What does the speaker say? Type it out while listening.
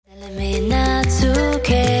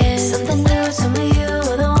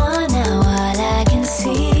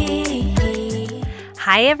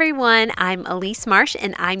Hi everyone, I'm Elise Marsh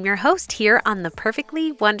and I'm your host here on the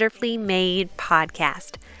Perfectly Wonderfully Made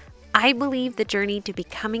podcast. I believe the journey to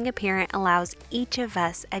becoming a parent allows each of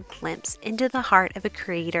us a glimpse into the heart of a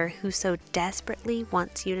creator who so desperately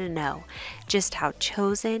wants you to know just how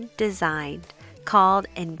chosen, designed, called,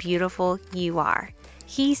 and beautiful you are.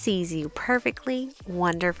 He sees you perfectly,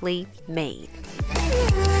 wonderfully made.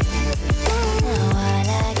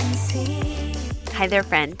 Hi there,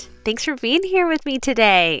 friend. Thanks for being here with me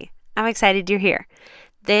today. I'm excited you're here.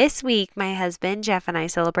 This week, my husband, Jeff, and I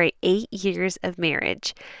celebrate 8 years of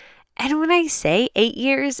marriage. And when I say 8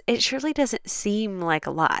 years, it surely doesn't seem like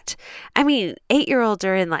a lot. I mean, 8-year-olds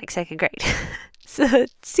are in like second grade. So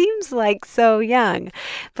it seems like so young.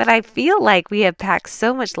 But I feel like we have packed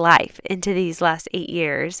so much life into these last 8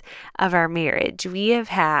 years of our marriage. We have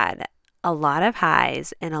had a lot of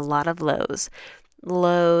highs and a lot of lows.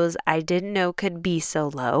 Lows I didn't know could be so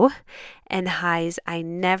low, and highs I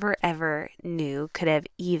never ever knew could have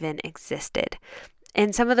even existed.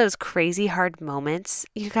 And some of those crazy hard moments,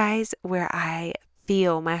 you guys, where I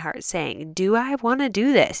feel my heart saying, do I want to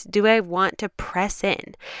do this? Do I want to press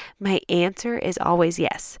in? My answer is always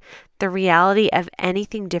yes. The reality of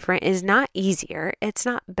anything different is not easier. It's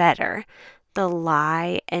not better. The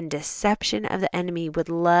lie and deception of the enemy would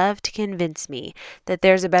love to convince me that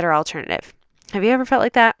there's a better alternative. Have you ever felt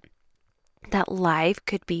like that? That life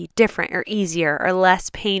could be different or easier or less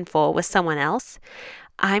painful with someone else?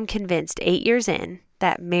 I'm convinced 8 years in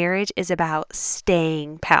that marriage is about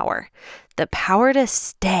staying power. The power to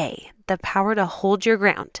stay, the power to hold your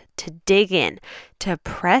ground, to dig in, to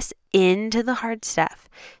press into the hard stuff,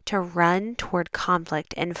 to run toward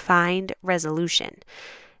conflict and find resolution.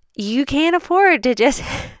 You can't afford to just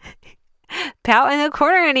pout in the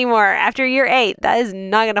corner anymore after year 8. That is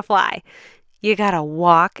not going to fly. You got to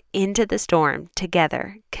walk into the storm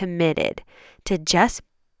together, committed to just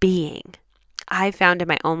being. I've found in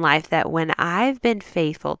my own life that when I've been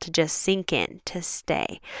faithful to just sink in, to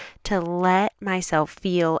stay, to let myself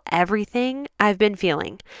feel everything I've been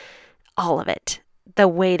feeling, all of it, the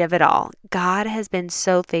weight of it all, God has been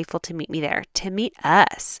so faithful to meet me there, to meet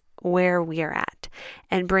us where we are at,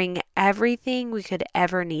 and bring everything we could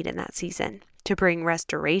ever need in that season, to bring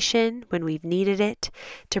restoration when we've needed it,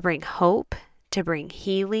 to bring hope, to bring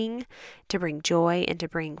healing, to bring joy, and to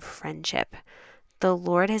bring friendship. The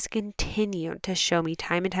Lord has continued to show me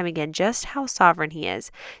time and time again just how sovereign He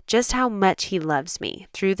is, just how much He loves me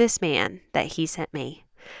through this man that He sent me.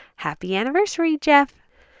 Happy anniversary, Jeff.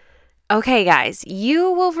 Okay, guys,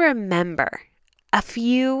 you will remember a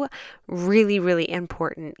few really, really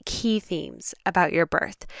important key themes about your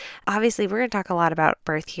birth. Obviously, we're going to talk a lot about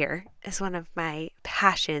birth here. It's one of my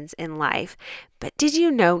passions in life. But did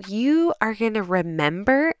you know you are going to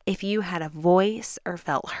remember if you had a voice or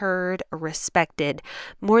felt heard or respected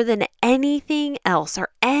more than anything else or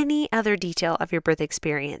any other detail of your birth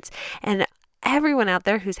experience? And everyone out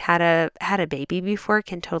there who's had a baby before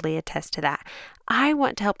can totally attest to that. I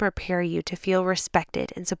want to help prepare you to feel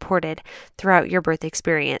respected and supported throughout your birth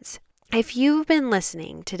experience. If you've been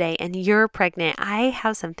listening today and you're pregnant, I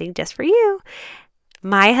have something just for you.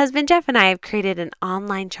 My husband Jeff and I have created an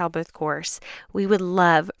online childbirth course we would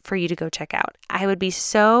love for you to go check out. I would be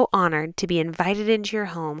so honored to be invited into your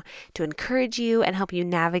home to encourage you and help you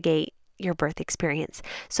navigate your birth experience.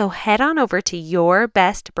 So head on over to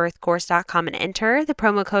yourbestbirthcourse.com and enter the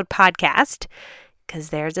promo code podcast, because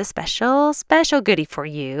there's a special goodie for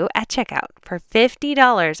you at checkout for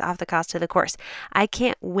 $50 off the cost of the course. I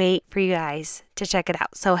can't wait for you guys to check it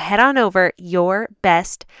out. So head on over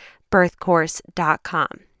yourbestbirthcourse.com.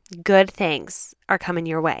 Good things are coming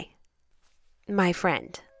your way. My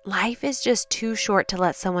friend, life is just too short to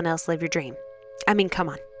let someone else live your dream. I mean, come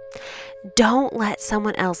on. Don't let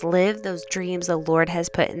someone else live those dreams the Lord has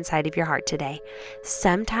put inside of your heart today.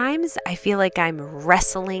 Sometimes I feel like I'm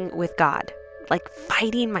wrestling with God, like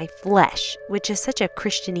fighting my flesh, which is such a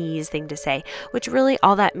Christianese thing to say, which really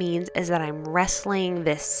all that means is that I'm wrestling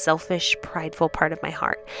this selfish, prideful part of my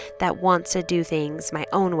heart that wants to do things my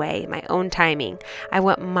own way, my own timing. I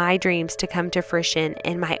want my dreams to come to fruition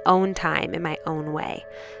in my own time, in my own way.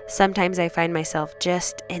 Sometimes I find myself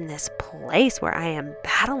just in this place where I am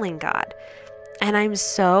battling God, and I'm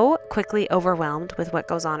so quickly overwhelmed with what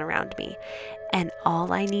goes on around me. And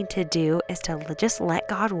all I need to do is to just let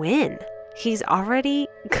God win. He's already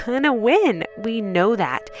gonna win. We know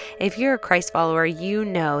that. If you're a Christ follower, you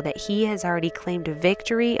know that He has already claimed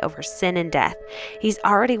victory over sin and death. He's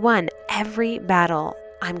already won every battle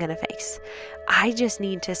I'm gonna face. I just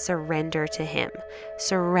need to surrender to Him,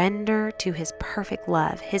 surrender to His perfect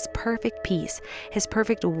love, His perfect peace, His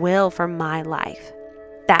perfect will for my life.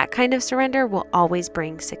 that kind of surrender will always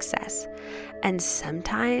bring success. And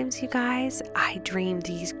sometimes, you guys, I dream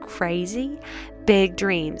these crazy big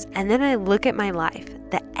dreams. And then I look at my life,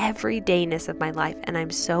 the everydayness of my life, and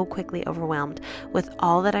I'm so quickly overwhelmed with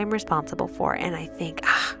all that I'm responsible for. And I think,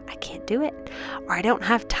 I can't do it. Or I don't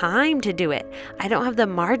have time to do it. I don't have the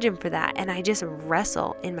margin for that. And I just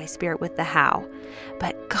wrestle in my spirit with the how.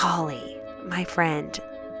 But golly, my friend,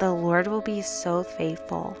 the Lord will be so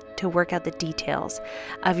faithful to work out the details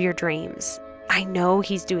of your dreams. I know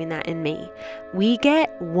He's doing that in me. We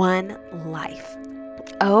get one life.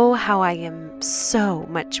 Oh, how I am so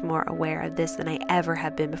much more aware of this than I ever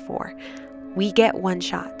have been before. We get one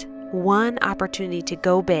shot, one opportunity to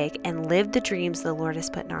go big and live the dreams the Lord has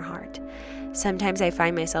put in our heart. Sometimes I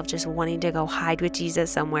find myself just wanting to go hide with Jesus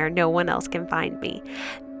somewhere no one else can find me.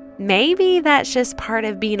 Maybe that's just part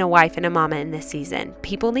of being a wife and a mama in this season.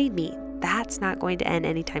 People need me. That's not going to end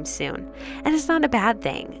anytime soon. And it's not a bad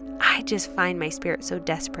thing. I just find my spirit so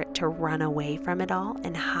desperate to run away from it all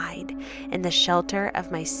and hide in the shelter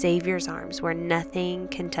of my Savior's arms where nothing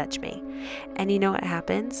can touch me. And you know what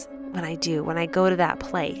happens? When I do, when I go to that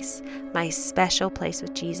place, my special place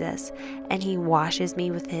with Jesus, and He washes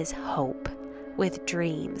me with His hope, with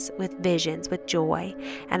dreams, with visions, with joy,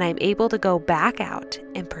 and I'm able to go back out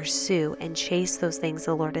and pursue and chase those things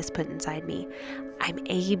the Lord has put inside me. I'm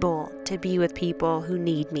able to be with people who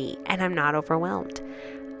need me, and I'm not overwhelmed.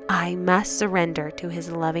 I must surrender to His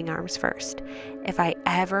loving arms first if I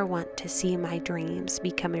ever want to see my dreams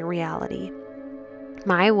become a reality.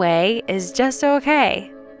 My way is just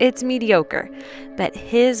okay. It's mediocre, but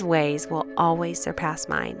His ways will always surpass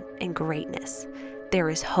mine in greatness. There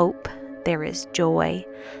is hope. There is joy.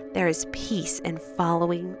 There is peace in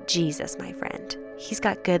following Jesus, my friend. He's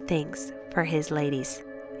got good things for His ladies.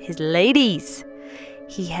 His ladies!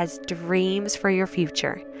 He has dreams for your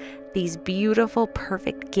future. These beautiful,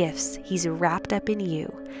 perfect gifts He's wrapped up in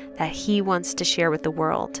you that He wants to share with the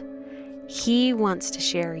world. He wants to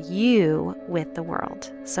share you with the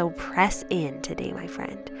world. So press in today, my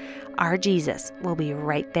friend. Our Jesus will be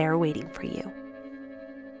right there waiting for you.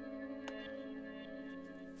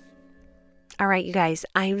 All right, you guys,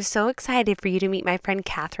 I'm so excited for you to meet my friend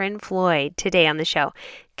Catherine Floyd today on the show.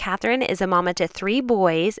 Catherine is a mama to 3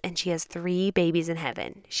 boys, and she has 3 babies in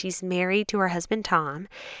heaven. She's married to her husband, Tom.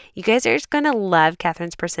 You guys are just going to love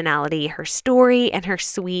Catherine's personality, her story, and her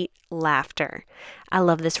sweet laughter. I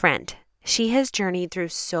love this friend. She has journeyed through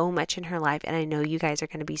so much in her life, and I know you guys are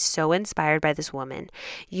going to be so inspired by this woman.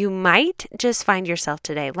 You might just find yourself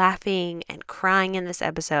today laughing and crying in this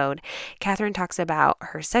episode. Catherine talks about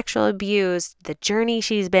her sexual abuse, the journey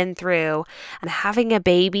she's been through, and having a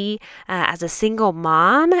baby as a single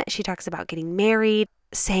mom. She talks about getting married,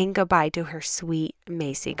 saying goodbye to her sweet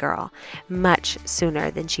Macy girl much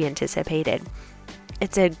sooner than she anticipated.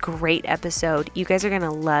 It's a great episode. You guys are going to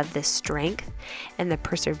love the strength and the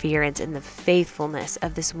perseverance and the faithfulness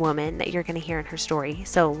of this woman that you're going to hear in her story.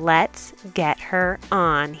 So let's get her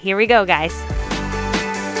on. Here we go, guys.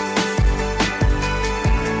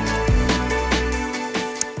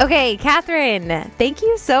 Okay, Catherine, thank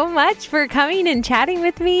you so much for coming and chatting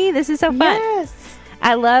with me. This is so fun. Yes.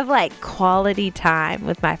 I love quality time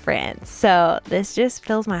with my friends. So this just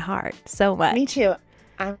fills my heart so much. Me too.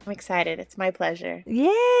 I'm excited. It's my pleasure.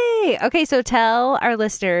 Yay! Okay, so tell our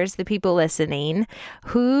listeners, the people listening,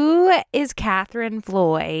 who is Catherine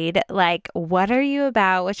Floyd? What are you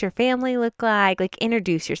about? What's your family look like?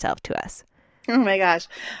 Introduce yourself to us. Oh my gosh.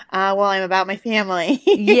 Well, I'm about my family.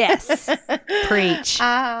 Yes. Preach.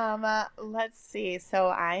 Let's see. So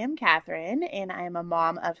I am Catherine, and I am a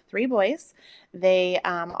mom of 3 boys. They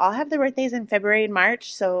all have their birthdays in February and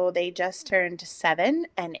March, so they just turned 7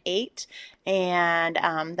 and 8, and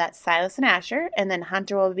that's Silas and Asher, and then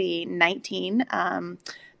Hunter will be 19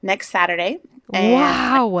 next Saturday. And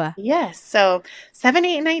wow. yes, so 7,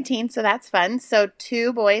 8, and 19, so that's fun. So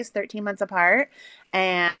 2 boys, 13 months apart.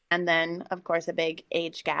 And then, of course, a big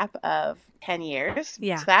age gap of 10 years.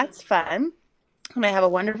 Yeah. So that's fun. And I have a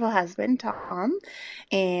wonderful husband, Tom,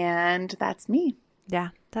 and that's me. Yeah,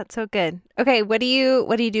 that's so good. Okay, what do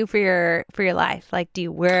you do for your life? Do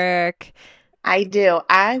you work? I do.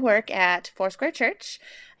 I work at Foursquare Church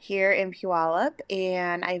here in Puyallup,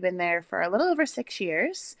 and I've been there for a little over 6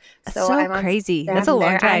 years. So I'm crazy. That's a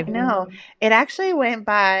long time. I know. It actually went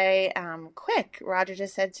by quick. Roger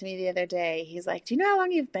just said to me the other day, he's like, "Do you know how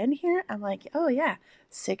long you've been here?" I'm like, "Oh yeah,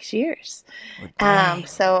 6 years."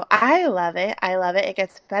 So I love it. I love it. It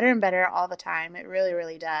gets better and better all the time. It really,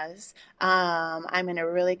 really does. I'm in a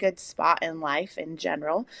really good spot in life in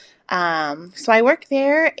general. So I work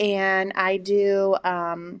there, and I do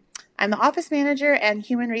I'm the office manager and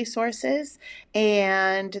human resources.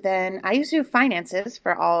 And then I used to do finances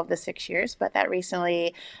for all of the 6 years, but that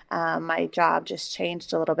recently my job just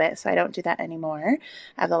changed a little bit. So I don't do that anymore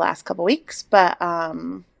the last couple weeks. But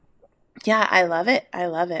yeah, I love it. I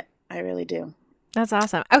love it. I really do. That's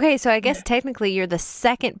awesome. Okay, so I guess technically you're the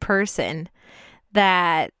second person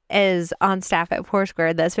that is on staff at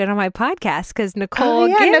Foursquare that's been on my podcast because Nicole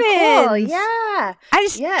Nicole. Gibbons. Yeah. I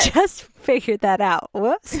just figured that out.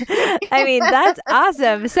 Whoops. I mean, that's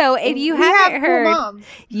awesome. So if you haven't heard,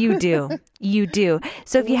 you do. You do.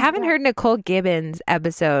 So if you haven't heard Nicole Gibbons'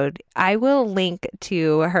 episode, I will link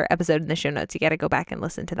to her episode in the show notes. You got to go back and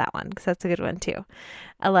listen to that one because that's a good one too.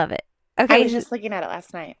 I love it. Okay. I was just looking at it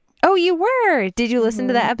last night. Oh, you were? Did you listen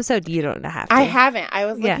to that episode? You don't have to. I haven't. I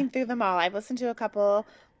was looking through them all. I've listened to a couple.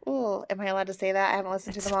 Oh, am I allowed to say that? I haven't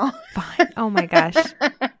listened to them all. Fine. Oh my gosh.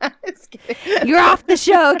 You're off the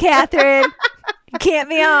show, Catherine. You can't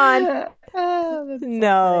be on. Oh,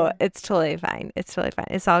 no, funny. it's totally fine. It's totally fine.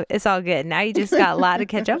 It's all good. Now you just got a lot to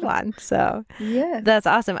catch up on. So yes. That's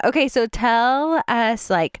awesome. Okay, so tell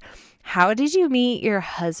us how did you meet your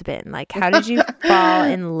husband? How did you fall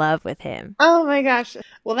in love with him? Oh my gosh.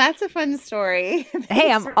 Well, that's a fun story.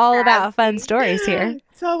 Hey, I'm all about fun stories here.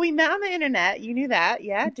 So we met on the internet. You knew that,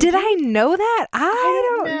 yeah? Did I know that?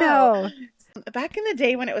 I don't know. Back in the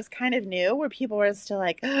day when it was kind of new, where people were still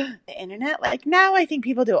like, the internet, now I think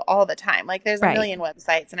people do it all the time. There's a million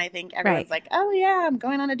websites, and I think everyone's like, oh yeah, I'm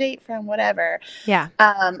going on a date from whatever. Yeah.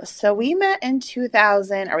 So we met in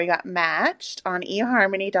 2000, or we got matched on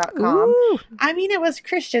eharmony.com. Ooh. I mean, it was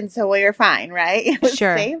Christian, so we were fine, right? It was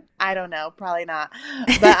sure. safe. I don't know, probably not,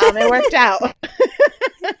 but it worked out.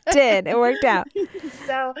 It worked out.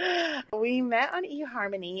 So we met on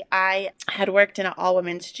eHarmony. I had worked in an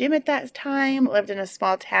all-women's gym at that time, lived in a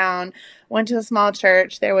small town, went to a small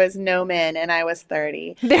church. There was no men, and I was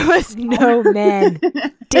 30. There was no men.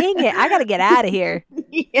 Dang it. I got to get out of here.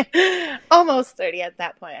 Yeah, almost 30 at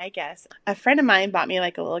that point, I guess. A friend of mine bought me a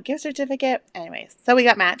little gift certificate. Anyways, so we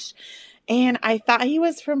got matched. And I thought he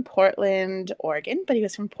was from Portland, Oregon, but he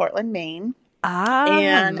was from Portland, Maine.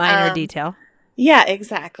 And minor detail. Yeah,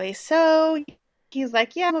 exactly. So he's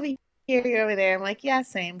like, yeah, I'm over here, you're over there. I'm like, yeah,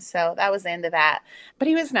 same. So that was the end of that. But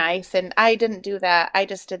he was nice. And I didn't do that. I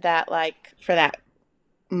just did that for that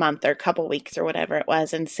month or couple weeks or whatever it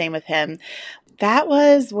was. And same with him. That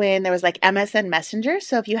was when there was MSN Messenger.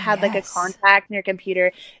 So if you had a contact in your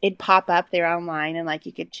computer, it'd pop up there online and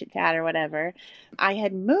you could chit chat or whatever. I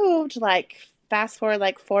had moved fast forward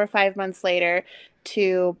 4 or 5 months later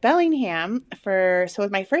to Bellingham so it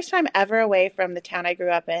was my first time ever away from the town I grew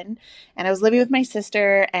up in. And I was living with my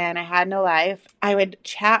sister and I had no life. I would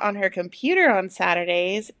chat on her computer on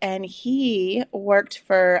Saturdays, and he worked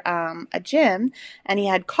for a gym, and he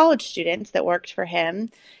had college students that worked for him.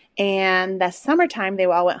 And the summertime, they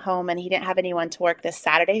all went home, and he didn't have anyone to work this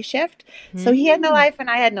Saturday shift. So he had no life, and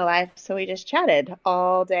I had no life. So we just chatted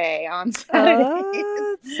all day on Saturdays.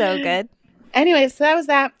 Oh, so good. Anyway, so that was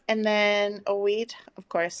that. And then we, of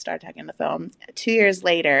course, started talking on the phone. 2 years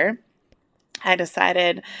later, I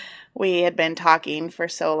decided we had been talking for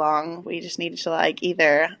so long. We just needed to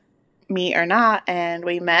either meet or not. And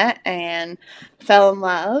we met and fell in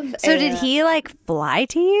love. So did he fly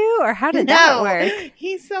to you, or how did that work?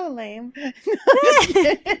 He's so lame.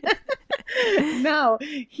 No,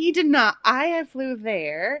 he did not. I flew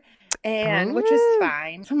there. And which was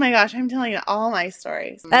fine. Oh my gosh, I'm telling you all my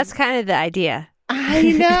stories. That's kind of the idea. I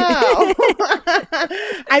know.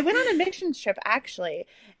 I went on a missions trip, actually.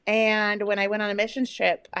 And when I went on a missions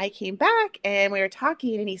trip, I came back and we were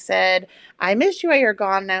talking, and he said, I missed you while you were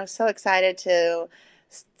gone, and I was so excited to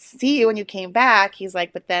see you when you came back. He's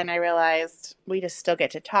like, but then I realized we just still get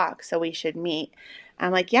to talk, so we should meet.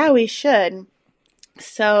 I'm like, yeah, we should.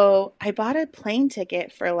 So I bought a plane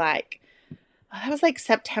ticket for that was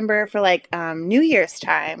September for New Year's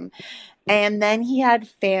time. And then he had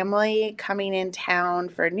family coming in town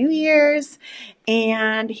for New Year's,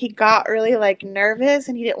 and he got really nervous,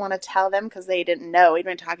 and he didn't want to tell them because they didn't know. He'd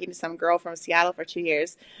been talking to some girl from Seattle for 2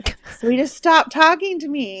 years. So he just stopped talking to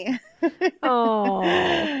me.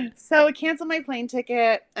 Oh. So we canceled my plane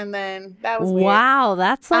ticket, and then that was weird. Wow,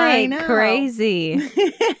 that's crazy.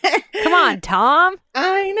 Come on, Tom.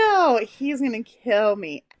 I know. He's going to kill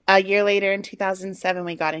me. A year later in 2007,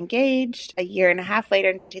 we got engaged. A year and a half later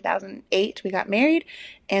in 2008, we got married.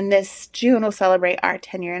 And this June will celebrate our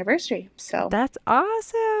 10-year anniversary. So that's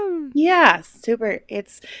awesome. Yeah, super.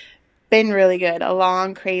 It's been really good. A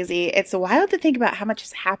long, crazy. It's wild to think about how much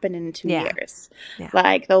has happened in 2 years.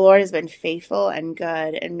 Yeah. The Lord has been faithful and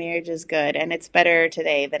good, and marriage is good. And it's better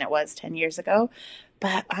today than it was 10 years ago.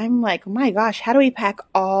 But I'm like, oh my gosh, how do we pack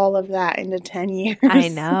all of that into 10 I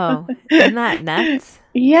years? know. Isn't that nuts?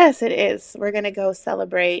 Yes, it is. We're going to go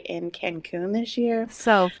celebrate in Cancun this year.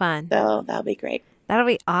 So fun. So that'll be great. That'll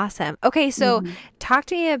be awesome. Okay, so Hmm. talk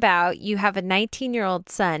to me about you have a 19-year-old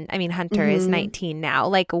son. I mean, Hunter is Hmm. 19 now.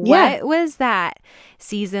 Like, Yeah. what was that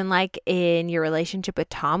season like in your relationship with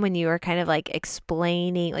Tom when you were kind of like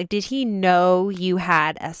explaining? Like, did he know you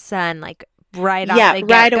had a son like right off Yeah, the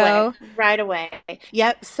right away. get-go? Right away.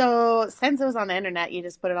 Yep. So since it was on the internet, you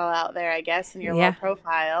just put it all out there, I guess, in your little Yeah.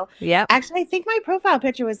 profile. Yep. Actually, I think my profile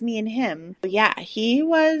picture was me and him. Yeah, he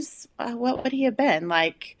was, what would he have been?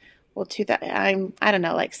 Like, well, I don't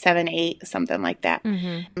know, like 7, 8, something like that.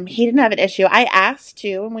 Mm-hmm. He didn't have an issue. I asked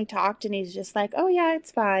to, and we talked, and he's just like, oh, yeah,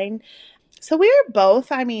 it's fine. So we were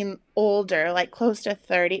both, I mean, older, like close to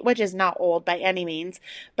 30, which is not old by any means.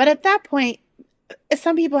 But at that point,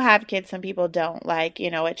 some people have kids, some people don't. Like,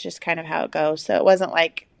 it's just kind of how it goes. So it wasn't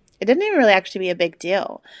like, it didn't even really actually be a big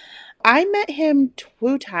deal. I met him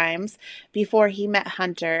 2 times before he met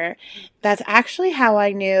Hunter. That's actually how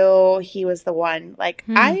I knew he was the one. Like,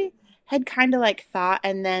 Hmm. I had kind of like thought,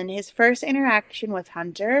 and then his first interaction with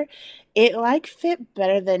Hunter, it like fit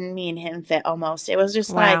better than me and him fit almost. It was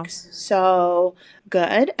just like Wow. so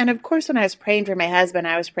good. And of course, when I was praying for my husband,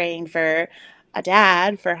 I was praying for a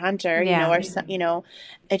dad for Hunter, Yeah. or some,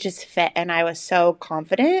 it just fit. And I was so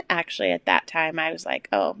confident actually at that time. I was like,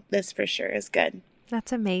 oh, this for sure is good.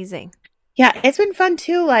 That's amazing. Yeah, it's been fun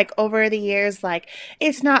too. Like over the years, like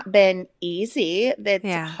it's not been easy. It's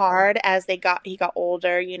Yeah. hard as he got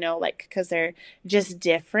older, like because they're just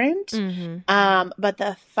different. Mm-hmm. But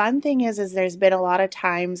the fun thing is there's been a lot of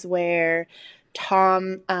times where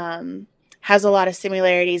Tom has a lot of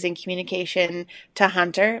similarities in communication to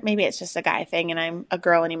Hunter. Maybe it's just a guy thing and I'm a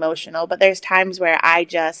girl and emotional, but there's times where I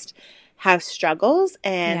just have struggles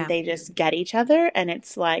and Yeah. they just get each other and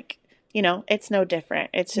it's like it's no different.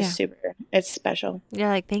 It's just Yeah. it's special. You're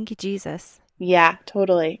like, thank you, Jesus. Yeah,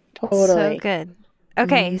 totally. So Totally. good.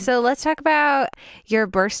 Okay, Hmm. so let's talk about your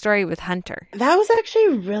birth story with Hunter. That was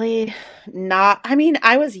actually really not, I mean,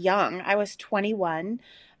 I was young. I was 21.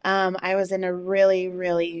 I was in a really,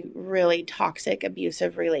 really, really toxic,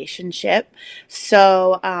 abusive relationship.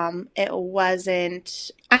 So, it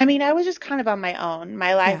wasn't, I mean, I was just kind of on my own.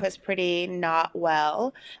 My life Yeah. was pretty not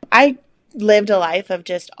well. I lived a life of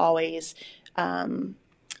um,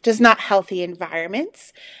 just not healthy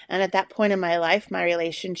environments. And at that point in my life, my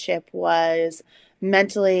relationship was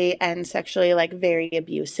mentally and sexually like very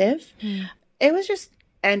abusive. Hmm. It was just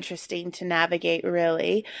interesting to navigate,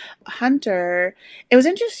 really. Hunter, it was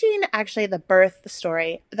interesting actually the birth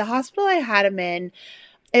story. The hospital I had him in,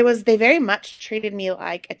 they very much treated me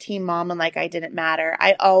like a teen mom and like I didn't matter.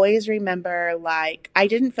 I always remember like I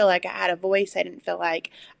didn't feel like I had a voice. I didn't feel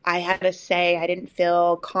like I had a say. I didn't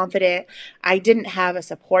feel confident. I didn't have a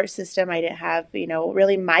support system. I didn't have,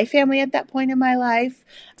 really my family at that point in my life.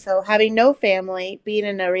 So having no family, being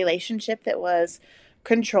in a relationship that was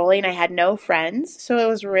controlling, I had no friends. So it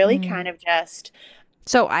was really Hmm. kind of just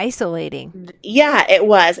So isolating. yeah, it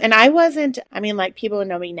was. And I wasn't, I mean, like people who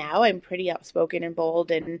know me now, I'm pretty outspoken and bold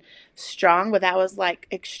and strong, but that was like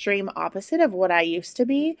extreme opposite of what I used to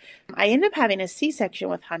be. I ended up having a C-section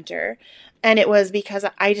with Hunter, and it was because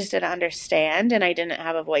I just didn't understand and I didn't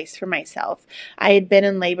have a voice for myself. I had been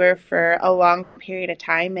in labor for a long period of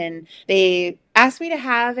time, and they asked me to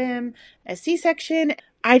have him a C-section.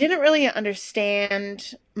 I didn't really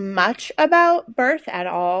understand much about birth at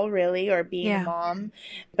all, really, or being a Yeah. mom,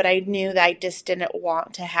 but I knew that I just didn't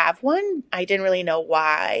want to have one. I didn't really know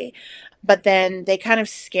why. But then they kind of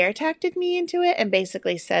scare tacted me into it and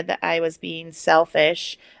basically said that I was being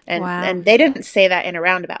selfish. Wow. And they didn't say that in a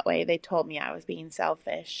roundabout way. They told me I was being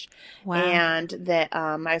selfish Wow. and that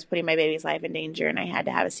I was putting my baby's life in danger and I had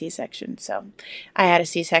to have a C-section. So I had a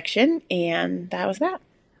C-section and that was that.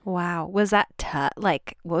 Wow. Was that tough?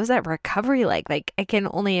 Like, what was that recovery like? Like, I can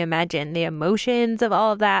only imagine the emotions of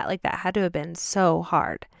all of that. Like, that had to have been so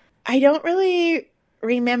hard. I don't really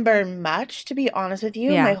remember much, to be honest with you.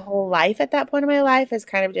 My Yeah. whole life at that point in my life is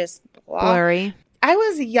kind of just blah. Blurry. I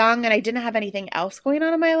was young and I didn't have anything else going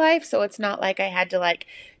on in my life, so it's not like I had to like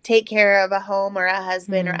take care of a home or a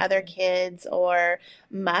husband or Hmm. other kids or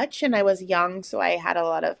much. And I was young, so I had a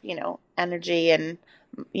lot of, energy and,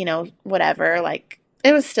 whatever. Like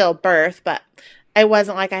it was still birth, but it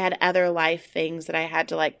wasn't like I had other life things that I had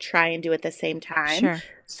to like try and do at the same time. Sure.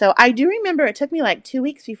 So I do remember it took me like 2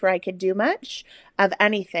 weeks before I could do much of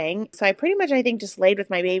anything. So I pretty much, I think, just laid with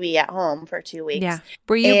my baby at home for 2 weeks. Yeah.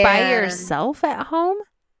 Were you by And yourself at home?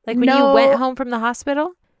 Like when you went no, home from the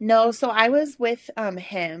hospital? No, so I was with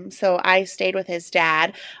him. So I stayed with his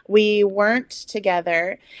dad. We weren't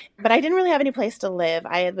together, but I didn't really have any place to live.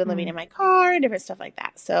 I had been living Mm. in my car and different stuff like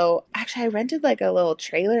that. So actually I rented like a little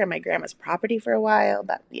trailer on my grandma's property for a while,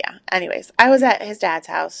 but yeah. Anyways, I was at his dad's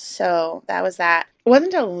house. So that was that. It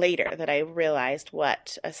wasn't until later that I realized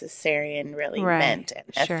what a cesarean really Right. meant and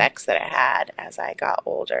the Sure. effects that it had as I got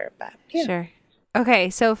older. But yeah. Sure. Okay,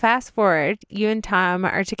 so fast forward, you and Tom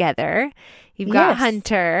are together. You've got Yes.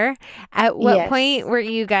 Hunter. At what Yes. point were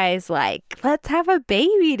you guys like, let's have a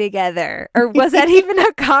baby together? Or was that even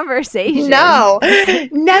a conversation? No,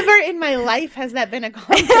 never in my life has that been a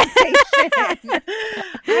conversation. I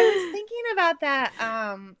was thinking about that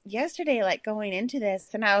yesterday, like going into this,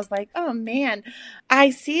 and I was like, oh man, I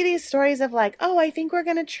see these stories of like, oh, I think we're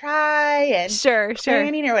gonna try and Sure, sure.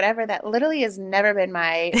 planning or whatever. That literally has never been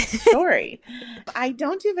my story. I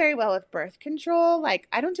don't do very well with birth control. Like,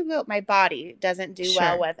 I don't do well, my body doesn't do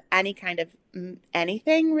well Sure. with any kind of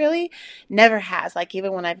anything really. Never has. Like,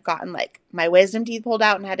 even when I've gotten like my wisdom teeth pulled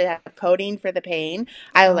out and had to have codeine for the pain,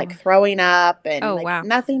 I was like Oh, throwing up and oh, like wow.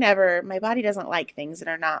 nothing ever. My body doesn't like things that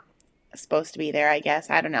are not supposed to be there, I guess.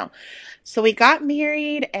 I don't know. So we got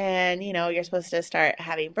married, and you're supposed to start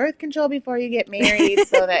having birth control before you get married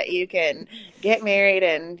so that you can get married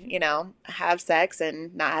and, have sex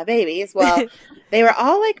and not have babies. Well, they were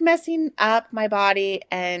all like messing up my body,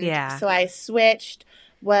 and Yeah. so I switched.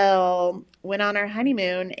 Well, went on our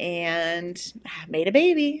honeymoon and made a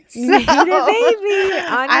baby. So Made a baby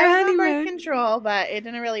on I your was on birth honeymoon. control, but it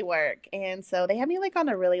didn't really work. And so they had me like on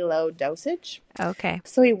a really low dosage. Okay.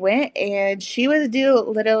 So we went, and she was due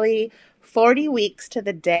literally 40 weeks to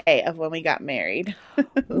the day of when we got married.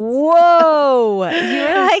 Whoa. You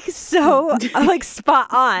were like so like spot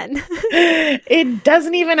on. It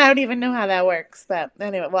doesn't even, I don't even know how that works. But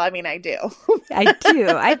anyway, well, I mean, I do. I do.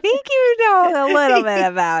 I think you know a little bit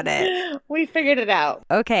about it. We figured it out.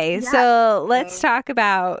 Okay, Yeah. so let's talk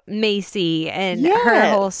about Macy and her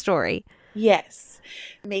Yes. whole story. Yes.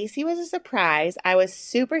 Macy was a surprise. I was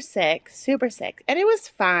super sick, and it was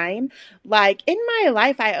fine. Like in my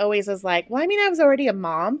life, I always was like, well, I mean, I was already a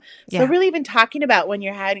mom. So Yeah. really even talking about when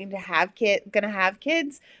you're having to have gonna have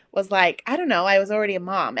kids was like, I don't know, I was already a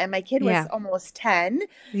mom, and my kid was Yeah. almost 10.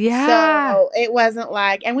 Yeah. So it wasn't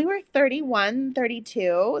like, and we were 31,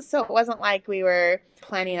 32. So it wasn't like we were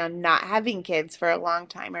planning on not having kids for a long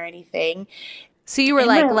time or anything. So you were In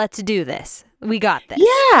like, my let's do this. We got this.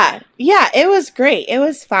 yeah, it was great. It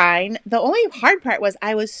was fine. The only hard part was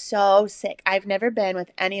I was so sick. I've never been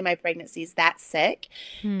with any of my pregnancies that sick.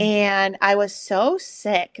 Hmm. And I was so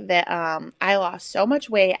sick that I lost so much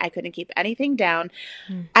weight. I couldn't keep anything down.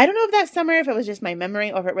 Hmm. I don't know if that summer, if it was just my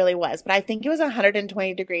memory or if it really was, but I think it was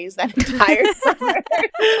 120 degrees that entire summer.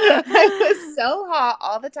 I was so hot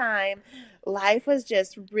all the time. Life was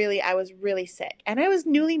just really, I was really sick. And I was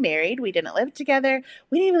newly married. We didn't live together.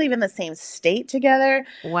 We didn't even live in the same state together.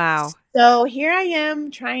 Wow. So here I am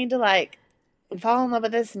trying to like fall in love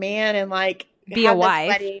with this man and like Be a have this wife.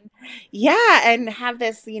 wedding. Yeah, and have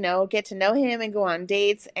this, get to know him and go on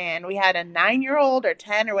dates. And we had a 9-year-old or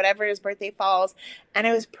 10 or whatever his birthday falls. And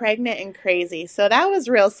I was pregnant and crazy. So that was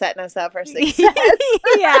real setting us up for success.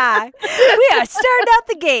 Yeah. We are starting out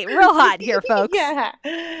the gate real hot here, folks. Yeah.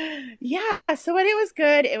 Yeah. So when it was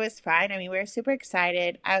good, it was fine. I mean, we were super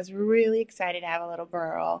excited. I was really excited to have a little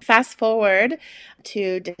girl. Fast forward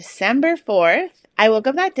to December 4th. I woke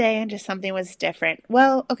up that day and just something was different.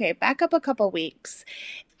 Well, okay, back up a couple weeks.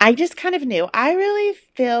 I just kind of knew. I really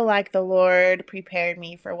feel like the Lord prepared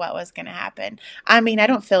me for what was going to happen. I mean, I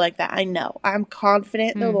don't feel like that. I know. I'm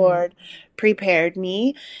confident the Mm-hmm. Lord prepared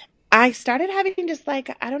me. I started having just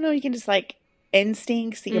like, I don't know, you can just like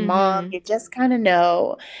instincts, your mom, Mm-hmm. you just kind of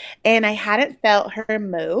know. And I hadn't felt her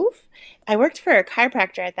move. I worked for a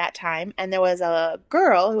chiropractor at that time, and there was a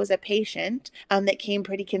girl who was a patient that came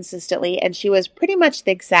pretty consistently, and she was pretty much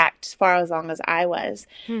the exact as far as long as I was.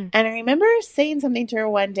 Hmm. And I remember saying something to her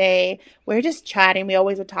one day. We were just chatting. We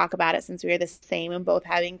always would talk about it since we were the same and both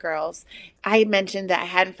having girls. I mentioned that I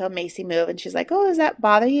hadn't felt Macy move, and she's like, "Oh, does that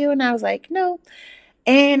bother you?" And I was like, "No."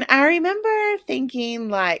 And I remember thinking,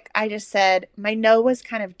 like, I just said, my no was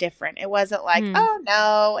kind of different. It wasn't like, Hmm. oh,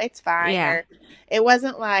 no, it's fine. Yeah. Or it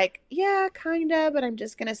wasn't like, yeah, kind of, but I'm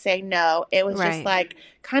just going to say no. It was just Right. like,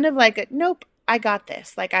 kind of like, nope, I got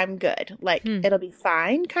this. Like, I'm good. Like, Hmm. it'll be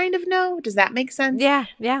fine, kind of no. Does that make sense? Yeah.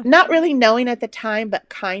 Yeah. Not really knowing at the time, but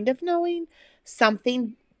kind of knowing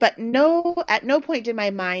something. But no, at no point did my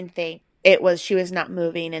mind think it was she was not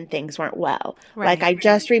moving and things weren't well. Like Right. I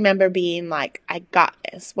just remember being like, I got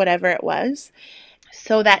this, whatever it was.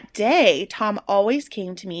 So that day, Tom always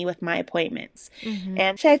came to me with my appointments. Mm-hmm.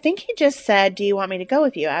 And I think he just said, "Do you want me to go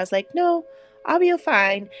with you?" I was like, "No, I'll be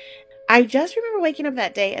fine." I just remember waking up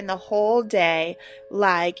that day and the whole day,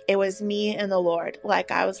 like it was me and the Lord.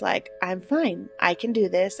 Like I was like, "I'm fine. I can do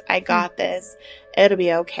this. I got this. It'll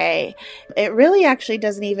be okay." It really actually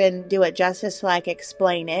doesn't even do it justice to like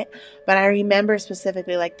explain it. But I remember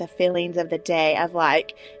specifically like the feelings of the day of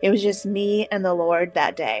like, it was just me and the Lord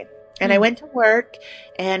that day. And I Mm. went to work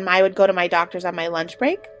and I would go to my doctor's on my lunch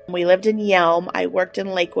break. We lived in Yelm. I worked in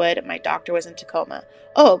Lakewood. My doctor was in Tacoma.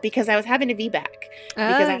 Oh, because I was having a VBAC because Oh,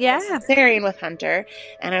 I had a yeah. cesarean with Hunter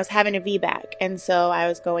and I was having a VBAC. And so I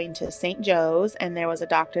was going to St. Joe's and there was a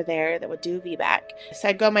doctor there that would do VBAC. So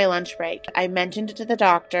I'd go on my lunch break. I mentioned it to the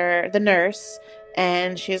doctor, the nurse,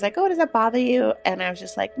 and she was like, "Oh, does that bother you?" And I was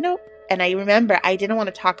just like, "Nope." And I remember I didn't want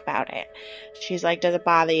to talk about it. She's like, "Does it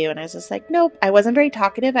bother you?" And I was just like, "Nope." I wasn't very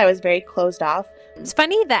talkative. I was very closed off. It's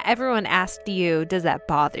funny that everyone asked you, does that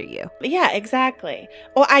bother you? Yeah, exactly.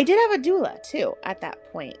 Well, I did have a doula too at that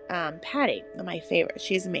point. Patty, my favorite.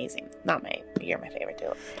 She's amazing. Not my, you're my favorite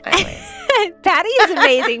doula. Anyways. Patty is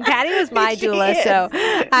amazing. Patty was my She doula, is. so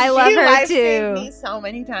I love She her life saved me too. so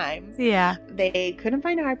many times. Yeah. They couldn't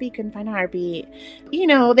find a heartbeat, couldn't find a heartbeat. You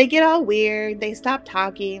know, they get all weird. They stop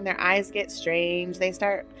talking. Their eyes get strange. They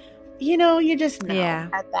start, you just know Yeah.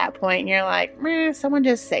 at that point. And you're like, "Meh, someone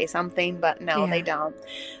just say something," but no, they Yeah. don't.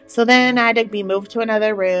 So then I had to be moved to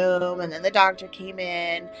another room, and then the doctor came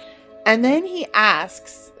in. And then he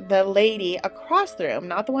asks the lady across the room,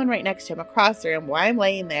 not the one right next to him, across the room, while I'm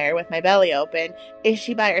laying there with my belly open, is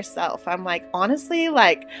she by herself? I'm like, honestly,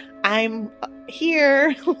 like, I'm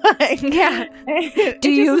here. Like, Yeah. it Do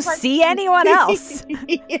just you was like, see anyone else?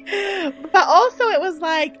 but also it was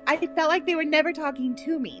like, I felt like they were never talking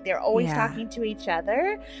to me. They're always Yeah. talking to each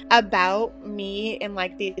other about me in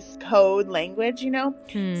like this code language, So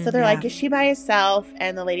they're Yeah. like, "Is she by herself?"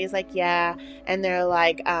 And the lady's like, "Yeah." And they're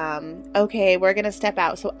like, "Okay, we're gonna step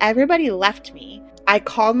out." So everybody left me. I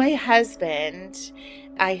called my husband.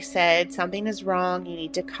 I said, "Something is wrong. You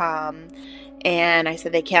need to come." And I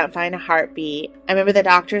said, "They can't find a heartbeat." I remember the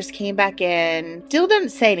doctors came back in. Still didn't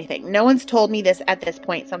say anything. No one's told me this at this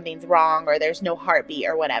point, something's wrong or there's no heartbeat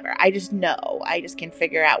or whatever. I just know. I just can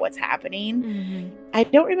figure out what's happening. Mm-hmm. I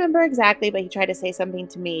don't remember exactly, but he tried to say something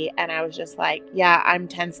to me. And I was just like, "Yeah, I'm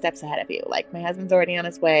 10 steps ahead of you. Like, my husband's already on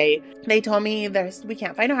his way." They told me we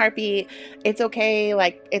can't find a heartbeat. It's okay.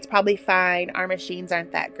 Like, it's probably fine. Our machines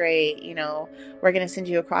aren't that great. We're going to send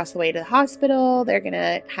you across the way to the hospital. They're going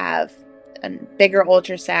to have a bigger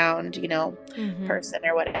ultrasound, Mm-hmm. person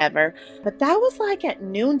or whatever. But that was like at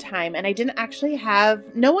noontime, and I didn't actually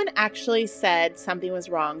no one actually said something was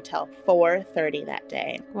wrong till 4:30 that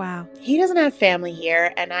day. Wow. He doesn't have family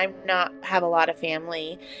here, and I not have a lot of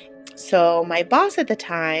family. So my boss at the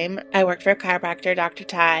time, I worked for a chiropractor, Dr.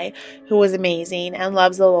 Ty, who was amazing and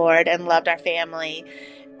loves the Lord and loved our family.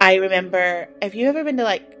 I remember, if you ever been to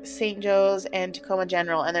like St. Joe's and Tacoma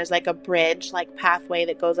General, and there's like a bridge, like pathway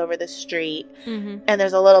that goes over the street, Mm-hmm. and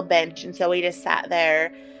there's a little bench, and so we just sat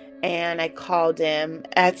there, and I called him.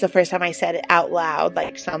 That's the first time I said it out loud,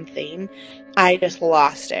 like something. I just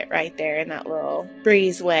lost it right there in that little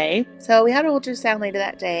breezeway. So we had an ultrasound later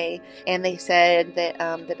that day, and they said that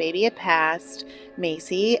the baby had passed,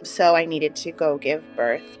 Macy, so I needed to go give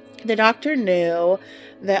birth. The doctor knew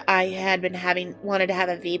that I had wanted to have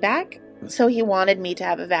a VBAC, so he wanted me to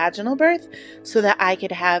have a vaginal birth so that I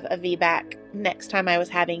could have a VBAC next time I was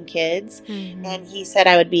having kids. Mm-hmm. And he said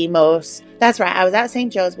that's right, I was at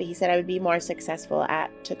St. Joe's, but he said I would be more successful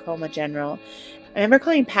at Tacoma General. I remember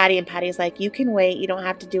calling Patty, and Patty's like, "You can wait. You don't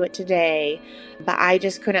have to do it today." But I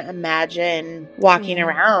just couldn't imagine walking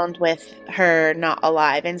around with her not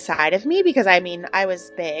alive inside of me, because I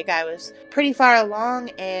was big. I was pretty far along,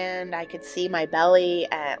 and I could see my belly.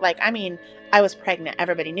 I was pregnant.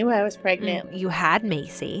 Everybody knew I was pregnant. You had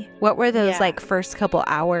Macy. What were those Yeah. first couple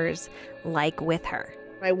hours like with her?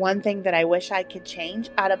 My one thing that I wish I could change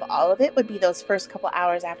out of all of it would be those first couple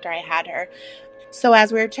hours after I had her. So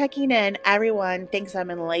as we were checking in, everyone thinks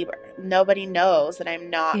I'm in labor. Nobody knows that I'm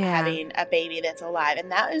not having a baby that's alive.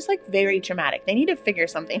 And that is very traumatic. They need to figure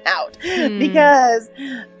something out because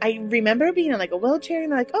I remember being in a wheelchair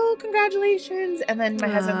and they're like, "Oh, congratulations." And then my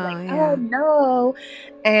husband's like, "Oh, no."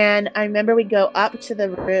 And I remember we go up to the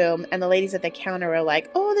room and the ladies at the counter were like,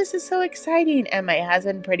 "Oh, this is so exciting." And my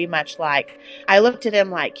husband pretty much I looked at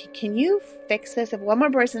him like, "Can you fix this? If one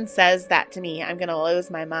more person says that to me, I'm going to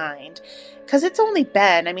lose my mind." Because it's only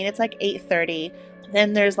been, it's 8:30.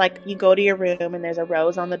 Then there's like, you go to your room and there's a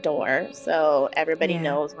rose on the door. So everybody Yeah.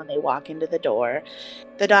 knows when they walk into the door.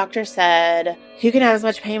 The doctor said, you can have as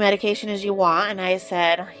much pain medication as you want. And I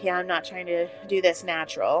said, yeah, I'm not trying to do this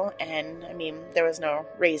natural. And I mean, there was no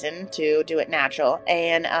reason to do it natural.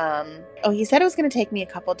 And, he said it was going to take me a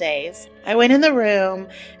couple days. I went in the room,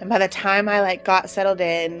 and by the time I like got settled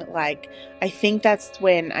in, like, I think that's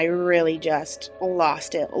when I really just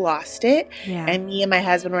lost it. Yeah. And me and my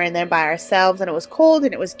husband were in there by ourselves, and it was cold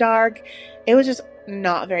and it was dark. It was just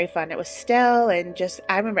not very fun. It was still, and just,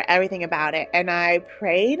 I remember everything about it. And I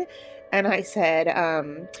prayed and I said,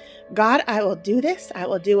 God, I will do this. I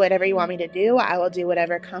will do whatever you want me to do. I will do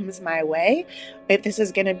whatever comes my way. If this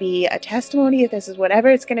is going to be a testimony, if this is whatever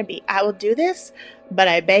it's going to be, I will do this. But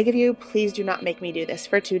I beg of you, please do not make me do this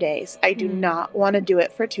for 2 days. I do not want to do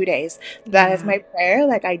it for 2 days. That is my prayer.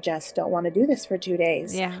 Like, I just don't want to do this for 2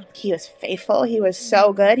 days. Yeah. He was faithful. He was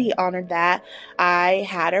so good. He honored that. I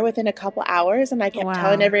had her within a couple hours, and I kept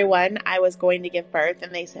telling everyone I was going to give birth.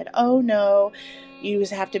 And they said, oh, no, you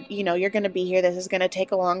just have to, you're going to be here. This is going to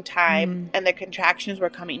take a long time. And the contractions were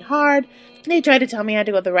coming hard. They tried to tell me I had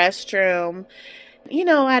to go to the restroom.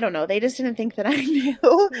 I don't know. They just didn't think that I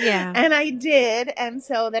knew. Yeah. And I did. And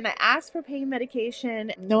so then I asked for pain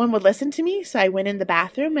medication. No one would listen to me. So I went in the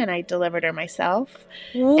bathroom and I delivered her myself.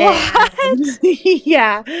 What?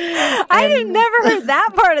 Yeah. I have never heard that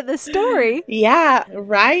part of the story. Yeah.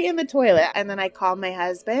 Right in the toilet. And then I called my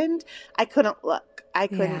husband. I couldn't look. I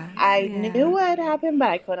couldn't. Yeah. I knew what had happened, but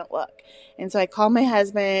I couldn't look. And so I called my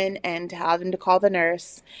husband and told him to call the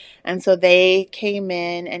nurse. And so they came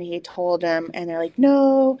in and he told them, and they're like,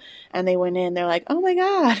 no. And they went in, they're like, oh my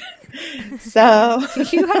God. So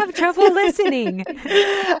you have trouble listening.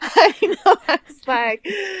 I know. I was like,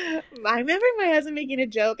 I remember my husband making a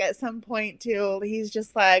joke at some point too. He's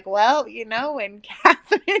just like, well, when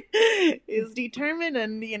Catherine is determined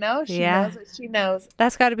and, she knows what she knows.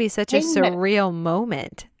 That's got to be such a surreal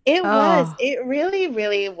moment. It was. It really,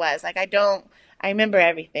 really was. Like, I remember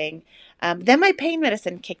everything. Then my pain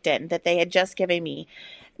medicine kicked in that they had just given me.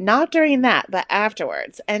 Not during that, but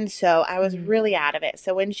afterwards. And so I was really out of it.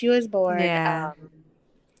 So when she was born, I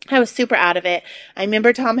was super out of it. I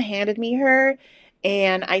remember Tom handed me her,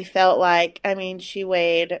 and I felt like, she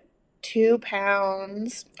weighed 2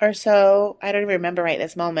 pounds or so. I don't even remember right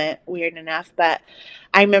this moment, weird enough, but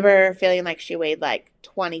I remember feeling like she weighed like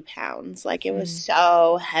 20 pounds. Like, it was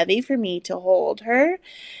so heavy for me to hold her.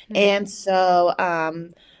 And so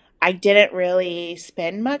I didn't really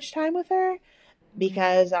spend much time with her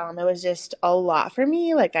because it was just a lot for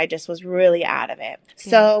me. Like, I just was really out of it.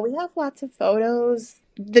 So we have lots of photos.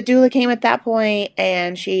 The doula came at that point,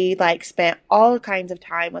 and she spent all kinds of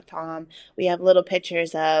time with Tom. We have little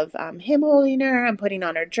pictures of him holding her and putting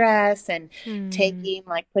on her dress and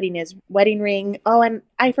putting his wedding ring. Oh, and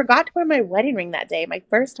I forgot to wear my wedding ring that day, my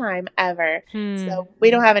first time ever. So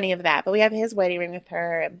we don't have any of that, but we have his wedding ring with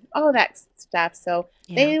her and all that stuff. So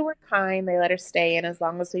they were kind. They let her stay in as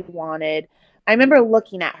long as we wanted. I remember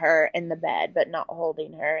looking at her in the bed, but not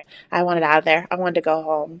holding her. I wanted out of there. I wanted to go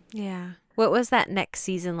home. Yeah. What was that next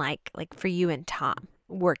season like for you and Tom,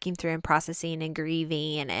 working through and processing and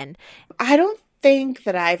grieving and I don't think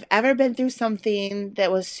that I've ever been through something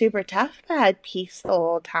that was super tough, but I had peace the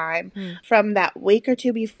whole time. From that week or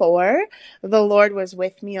two before, the Lord was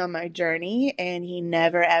with me on my journey, and he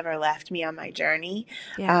never ever left me on my journey.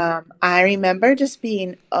 I remember just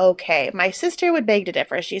being okay. My sister would beg to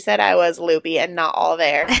differ. She said I was loopy and not all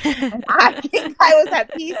there. And I think I was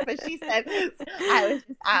at peace, but she said I was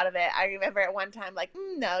just out of it. I remember at one time, like,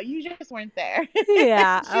 no, you just weren't there.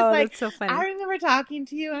 Yeah. She's like, that's so funny. I remember talking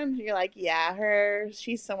to you, and you're like, yeah,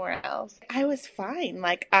 she's somewhere else. I was fine.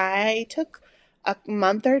 Like, I took a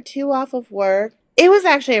month or two off of work. It was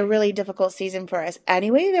actually a really difficult season for us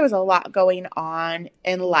anyway. There was a lot going on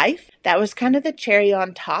in life. That was kind of the cherry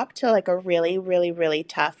on top to a really, really, really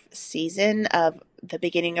tough season of the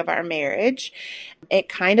beginning of our marriage. It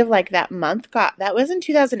kind of that month that was in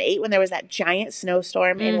 2008 when there was that giant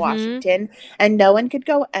snowstorm in Washington, and no one could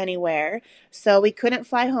go anywhere. So we couldn't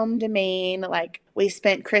fly home to Maine. We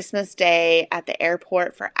spent Christmas Day at the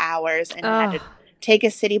airport for hours and had to take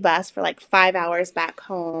a city bus for 5 hours back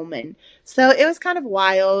home. And so it was kind of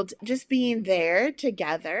wild just being there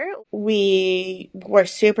together. We were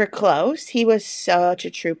super close. He was such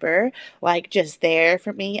a trooper, just there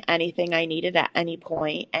for me, anything I needed at any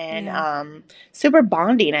point. And super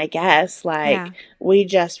bonding, I guess. We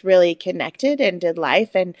just really connected and did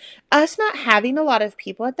life. And us not having a lot of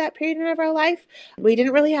people at that period of our life, we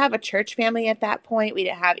didn't really have a church family at that point. We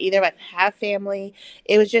didn't have either of us have family.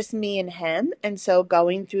 It was just me and him. And so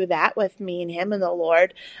going through that with me and him and the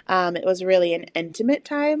Lord, it was was really an intimate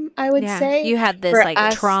time, I would Yeah. say, You had this for like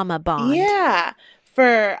us. trauma bond. Yeah,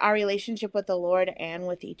 for our relationship with the Lord and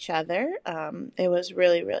with each other. It was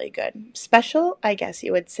really, really good. Special, I guess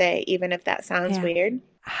you would say, even if that sounds Yeah. weird.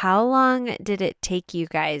 How long did it take you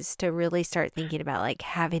guys to really start thinking about like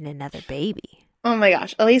having another baby? Oh my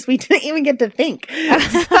gosh, at least we didn't even get to think.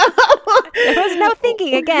 There was no So,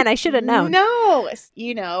 thinking. Again, I should have known no,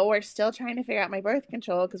 we're still trying to figure out my birth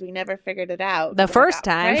control because we never figured it out the because I first got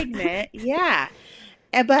time. pregnant. Yeah.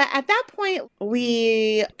 But at that point,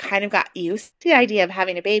 we kind of got used to the idea of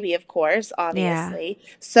having a baby, of course, Yeah. obviously.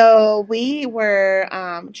 So we were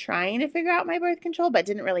trying to figure out my birth control, but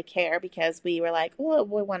didn't really care because we were like, well,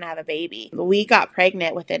 we want to have a baby. We got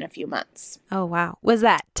pregnant within a few months. Oh, wow. Was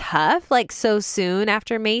that tough? Like so soon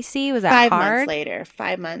after Macy? Was that 5 months hard? later,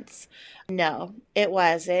 5 months. No, it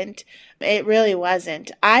wasn't. It really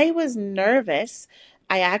wasn't. I was nervous.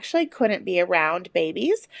 I actually couldn't be around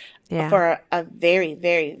babies Yeah. for a very,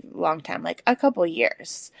 very long time, like a couple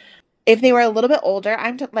years. If they were a little bit older,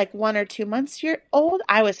 like 1 or 2 months year old,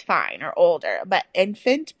 I was fine or older. But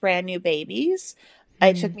infant, brand new babies,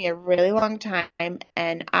 it took Hmm. me a really long time.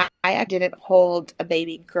 And I didn't hold a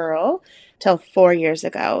baby girl till 4 years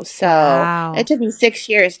ago. So it Wow. took me 6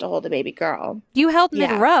 years to hold a baby girl. You held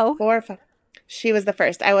Yeah, Monroe. 4 or 5. She was the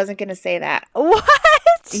first. I wasn't going to say that. What?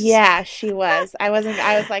 Yeah, she was. I was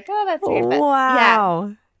like, oh, that's weird. But yeah,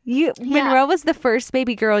 Wow. You yeah. Monroe was the first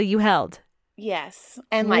baby girl you held. Yes,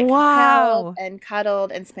 and like held Wow. and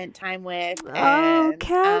cuddled and spent time with Oh, and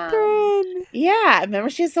Catherine. yeah, remember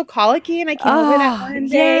she was so colicky and I came over that Oh, one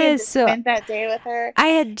day and yes. just So spent that day with her. I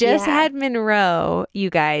had just Yeah. had Monroe, you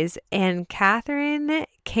guys, and Catherine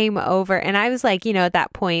came over. And I was like, at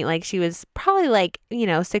that point, like she was probably like,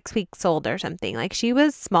 6 weeks old or something. Like she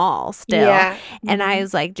was small still. Yeah. And I Hmm.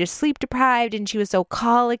 was like just sleep deprived and she was so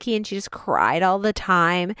colicky and she just cried all the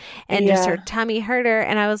time and just her Yeah. tummy hurt her.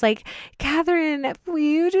 And I was like, Catherine, will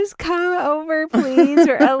you just come over, please,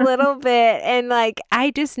 for a little bit? And like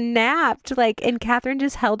I just napped, like, and Catherine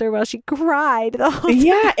just held her while she cried the whole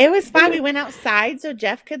Yeah, it was fun. time. We went outside so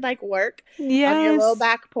Jeff could like work on your little Yes.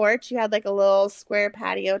 back porch. You had like a little square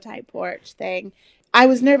patio type porch thing. I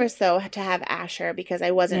was nervous though to have Asher because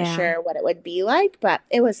I wasn't Yeah. sure what it would be like, but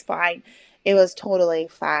it was fine. It was totally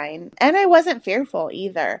fine. And I wasn't fearful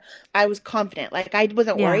either. I was confident. Like I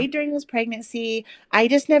wasn't Yeah. worried during this pregnancy. I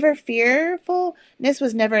just never fearfulness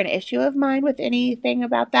was never an issue of mine with anything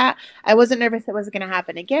about that. I wasn't nervous it was going to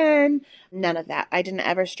happen again. None of that. I didn't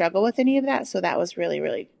ever struggle with any of that, so that was really,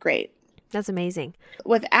 really great. That's amazing.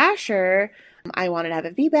 With Asher, I wanted to have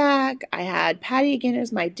a VBAC. I had Patty again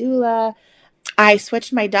as my doula. I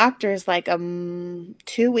switched my doctors like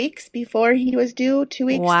 2 weeks before he was due, 2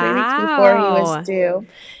 weeks, 3 weeks before he was Wow. due.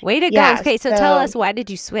 Way to go. Yeah, Okay, so tell so us, why did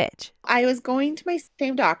you switch? I was going to my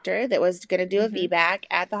same doctor that was going to do a Hmm. VBAC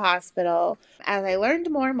at the hospital. As I learned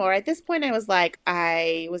more and more, at this point, I was like,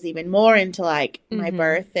 I was even more into like my Hmm.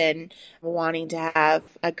 birth and wanting to have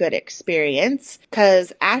a good experience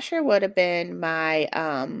because Asher would have been my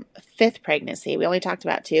fifth pregnancy. We only talked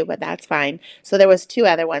about two, but that's fine. So there was two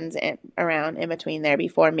other ones around in between there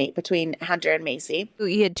before me, between Hunter and Macy.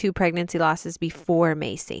 You had 2 pregnancy losses before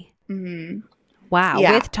Macy. Hmm. Wow.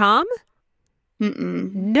 Yeah. With Tom?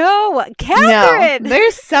 Mm-mm. No, No, Catherine.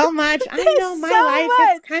 there's so much. I There's know my so life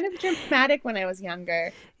gets much. kind of dramatic when I was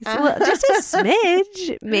younger. Well, just a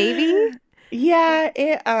smidge, maybe. Yeah,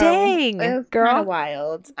 it Dang, was kind of girl.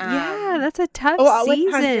 wild. Yeah, that's a tough Well, with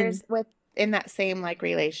season. Hunters, with in that same like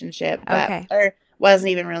relationship, but Okay. or wasn't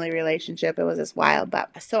even really relationship. It was just wild.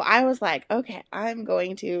 But so I was like, okay, I'm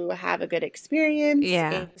going to have a good experience.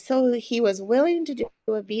 Yeah. And so he was willing to do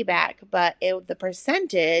a VBAC, but the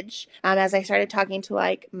percentage, as I started talking to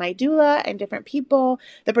like my doula and different people,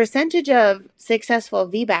 the percentage of successful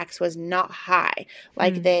VBACs was not high.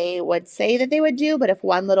 Like Hmm. they would say that they would do, but if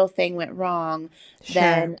one little thing went wrong,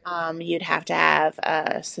 Sure. then you'd have to have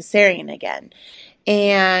a cesarean again.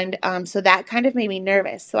 And so that kind of made me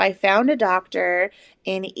nervous. So I found a doctor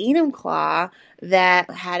in Enumclaw that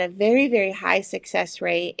had a very, very high success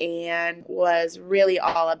rate and was really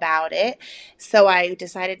all about it. So I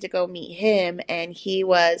decided to go meet him, and he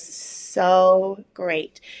was so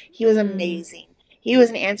great. He was Hmm. amazing. He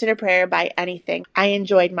was an answer to prayer by anything. I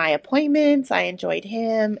enjoyed my appointments. I enjoyed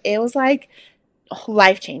him. It was like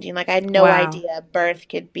life changing. Like I had no Wow. idea birth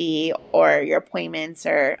could be or your appointments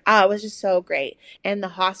or it was just so great. And the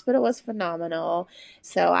hospital was phenomenal.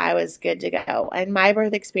 So I was good to go. And my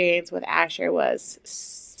birth experience with Asher was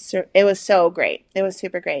it was so great. It was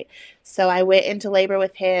super great. So I went into labor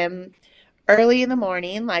with him early in the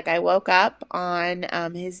morning. Like I woke up on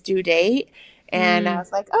his due date And I Mm.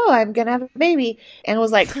 was like, oh, I'm going to have a baby. And it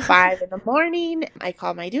was like 5 in the morning. I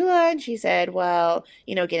called my doula and she said, well,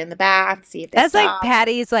 get in the bath, see if they That's like stop.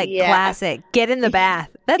 Patty's like Yeah. classic. Get in the bath.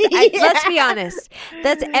 Let's be Yeah. honest.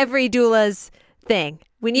 That's every doula's thing.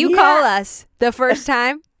 When you call Yeah. us the first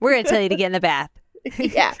time, we're gonna tell you to get in the bath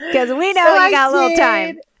Yeah. because we So know you I got a little did,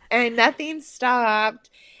 time. and nothing stopped.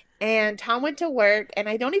 And Tom went to work, and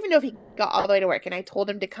I don't even know if he got all the way to work. And I told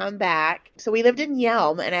him to come back. So we lived in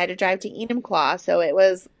Yelm, and I had to drive to Enumclaw, so it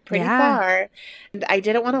was pretty Yeah. far. And I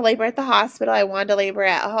didn't want to labor at the hospital. I wanted to labor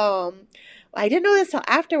at home. I didn't know this till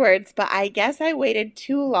afterwards, but I guess I waited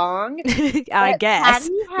too long. I But guess.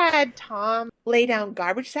 Patty had Tom lay down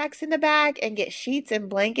garbage sacks in the back and get sheets and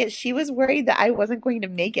blankets. She was worried that I wasn't going to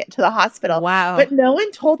make it to the hospital, Wow. but no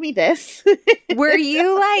one told me this. Were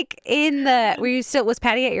you like were you still, was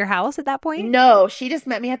Patty at your house at that point? No, she just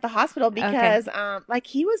met me at the hospital Okay. because like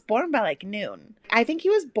he was born by like noon. I think he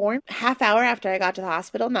was born half hour after I got to the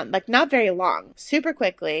hospital, not very long, super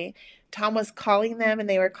quickly. Tom was calling them and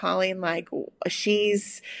they were calling like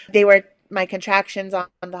they were my contractions on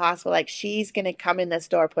the hospital, like she's gonna come in this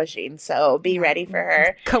door pushing, so be Yeah. ready for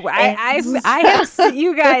her. I have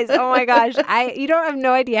you guys. Oh my gosh, you don't have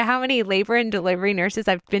no idea how many labor and delivery nurses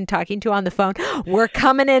I've been talking to on the phone. We're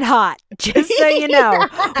coming in hot, just so you know.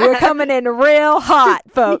 We're coming in real hot,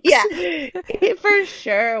 folks. Yeah, it for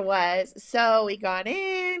sure was. So we got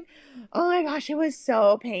in. Oh my gosh, it was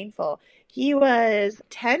so painful. He was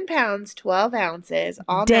 10 pounds, 12 ounces,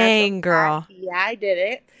 all natural Dang, fat. girl. Yeah, I did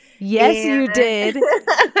it. Yes, you And did.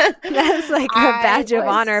 That's like a I badge of was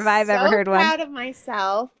honor if I've ever so heard one. proud of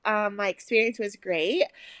myself. My experience was great.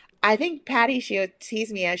 I think Patty, she would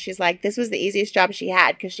tease me as she's like, this was the easiest job she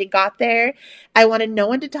had because she got there. I wanted no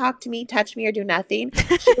one to talk to me, touch me, or do nothing.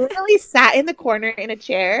 She literally sat in the corner in a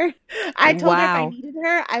chair. I told her if I Wow. needed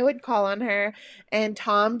her, I would call on her. And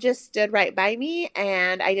Tom just stood right by me,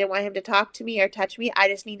 and I didn't want him to talk to me or touch me. I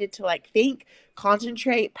just needed to like think,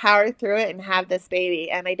 concentrate, power through it, and have this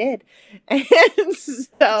baby. And I did. And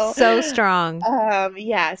So strong.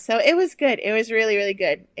 yeah, so it was good. It was really, really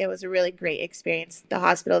good. It was a really great experience. The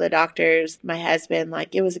hospital, the doctors, my husband,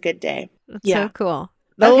 like it was a good day. That's so Yeah. cool.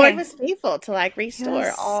 The Lord Okay. was faithful to like restore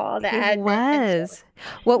Yes, all that it had been mentioned. was.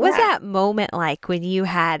 What was Yeah. that moment like when you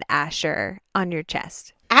had Asher on your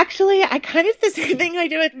chest? Actually, I kind of did the same thing I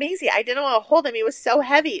did with Maisie. I didn't want to hold him. He was so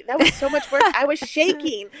heavy. That was so much work. I was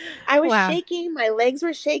shaking. I was Wow. shaking. My legs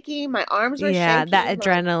were shaking. My arms were Yeah, that shaking.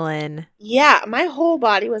 adrenaline. Yeah, my whole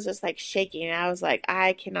body was just like shaking. And I was like,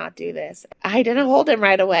 I cannot do this. I didn't hold him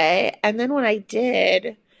right away. And then when I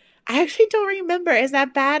did, I actually don't remember. Is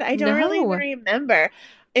that bad? I don't really even No. remember.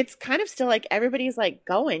 It's kind of still like everybody's like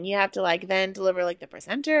going. You have to like then deliver like the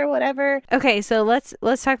placenta or whatever. Okay, so let's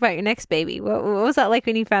talk about your next baby. What was that like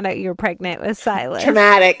when you found out you were pregnant with Silas?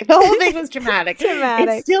 Traumatic. The whole thing was traumatic. It's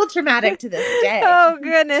Traumatic. still traumatic to this day. Oh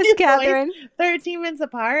goodness, Two boys, Catherine. 13 months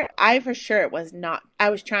apart. I for sure was not, I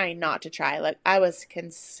was trying not to try. Like I was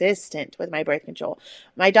consistent with my birth control.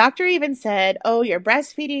 My doctor even said, oh, you're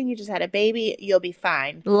breastfeeding, you just had a baby, you'll be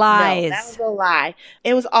fine. No, that Lies. was a lie.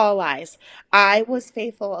 It was all lies. I was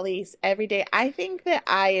faithful at least every day. I think that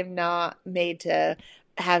I am not made to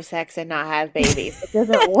have sex and not have babies. It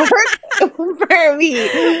doesn't work for me.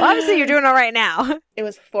 Well, obviously you're doing all right now. It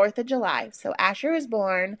was 4th of July. So Asher was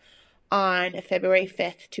born on February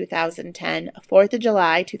 5th, 2010. 4th of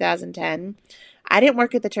July, 2010. I didn't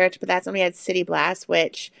work at the church, but that's when we had City Blast,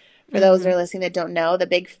 which for those that are listening that don't know, the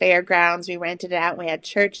big fairgrounds, we rented it out and we had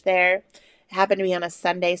church there. It happened to be on a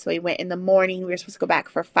Sunday, so we went in the morning. We were supposed to go back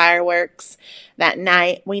for fireworks that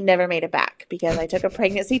night. We never made it back because I took a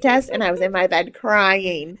pregnancy test and I was in my bed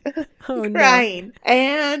crying. Oh no. Crying.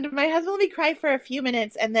 And my husband let me cry for a few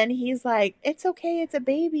minutes and then he's like, it's okay, it's a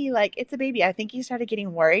baby. Like, it's a baby. I think he started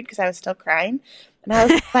getting worried because I was still crying. And I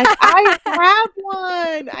was like, I have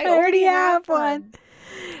one. I already have one.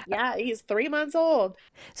 Yeah, he's 3 months old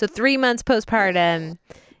So 3 months postpartum.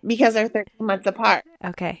 because they're 13 months apart.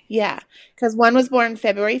 Okay. Yeah, because one was born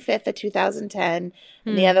February 5th of 2010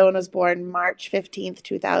 and the other one was born March 15th,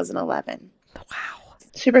 2011. Wow.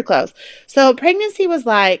 Super close. So pregnancy was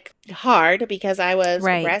like hard because I was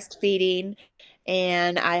Right. breastfeeding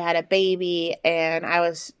and I had a baby and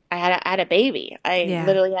I had a baby. I Yeah.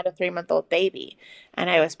 literally had a 3-month-old baby and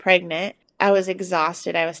I was pregnant. I was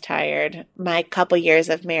exhausted. I was tired. My couple years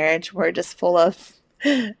of marriage were just full of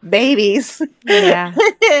babies. Yeah.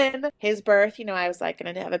 And his birth, I was like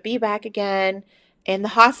going to have a BBAC again. In the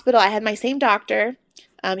hospital, I had my same doctor.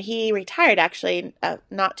 He retired actually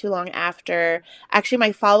not too long after. Actually,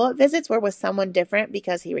 my follow-up visits were with someone different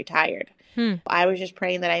because he retired. Hmm. I was just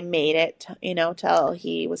praying that I made it, till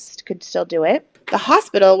could still do it. The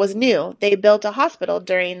hospital was new. They built a hospital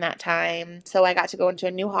during that time. So I got to go into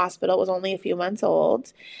a new hospital. It was only a few months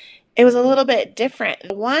old. It was a little bit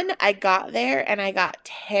different. One, I got there and I got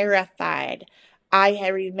terrified. I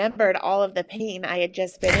had remembered all of the pain I had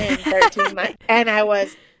just been in 13 months and I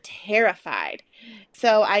was terrified.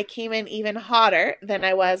 So I came in even hotter than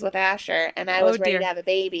I was with Asher and I Oh was ready to dear. have a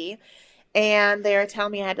baby. And they were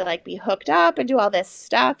telling me I had to like be hooked up and do all this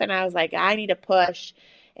stuff. And I was like, I need to push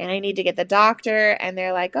and I need to get the doctor. And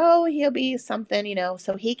they're like, oh, he'll be something.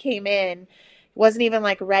 So he came in, wasn't even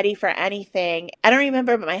like ready for anything. I don't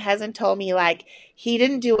remember, but my husband told me like he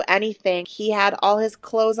didn't do anything. He had all his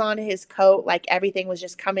clothes on, his coat, like everything was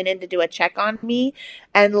just coming in to do a check on me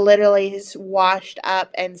and literally just washed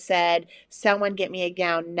up and said, someone get me a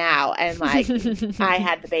gown now. And like I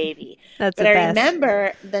had the baby. That's But the I best.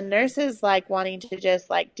 remember the nurses like wanting to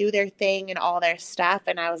just like do their thing and all their stuff.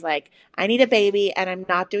 And I was like, I need a baby and I'm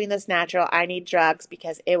not doing this natural. I need drugs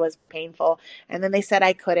because it was painful. And then they said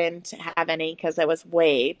I couldn't have any because it was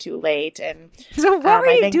way too late. And So what were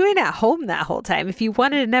I you think doing at home that whole time if you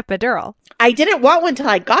wanted an epidural? I didn't want one till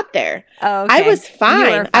I got there. Oh, I okay. was You were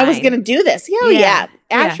fine. I was going fine. to do this. Yeah, oh, Yeah. yeah.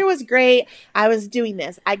 Yeah. Asher was great. I was doing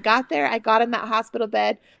this. I got there. I got in that hospital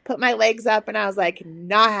bed, put my legs up, and I was like,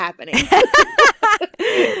 not happening.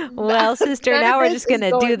 Well, sister, None of now we're this just going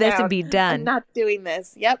is to do going this and down. be I'm done. not doing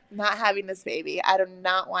this. Yep, not having this baby. I do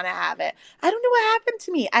not want to have it. I don't know what happened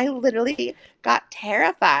to me. I literally got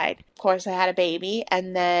terrified. Of course, I had a baby,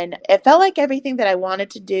 and then it felt like everything that I wanted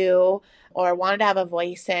to do or wanted to have a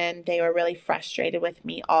voice in, they were really frustrated with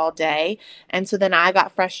me all day. And so then I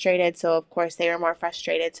got frustrated. So, of course, they were more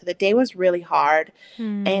frustrated. So the day was really hard.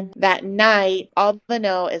 Hmm. And that night, all I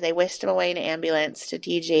know is they whisked him away in an ambulance to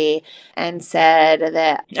TG and said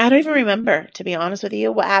that I don't even remember, to be honest with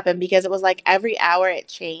you, what happened because it was like every hour it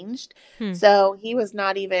changed. Hmm. So he was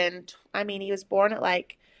not even, I mean, he was born at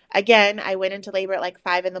like, again, I went into labor at like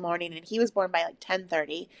 5 in the morning and he was born by like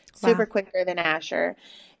 10:30, super Wow. quicker than Asher.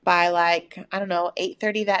 By like, I don't know,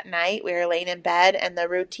 8:30 that night, we were laying in bed and the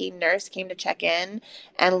routine nurse came to check in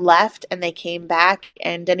and left and they came back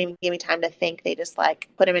and didn't even give me time to think. They just like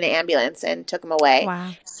put him in an ambulance and took him away.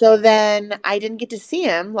 Wow. So then I didn't get to see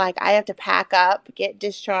him. Like I have to pack up, get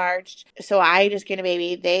discharged. So I just get a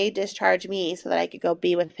baby. They discharge me so that I could go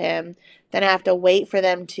be with him. Then I have to wait for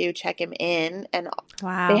them to check him in and they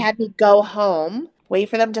Wow. had me go home, wait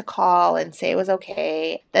for them to call and say it was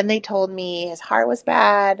okay. Then they told me his heart was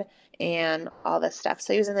bad and all this stuff.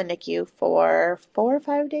 So he was in the NICU for 4 or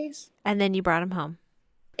 5 days. And then you brought him home.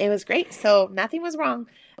 It was great. So nothing was wrong.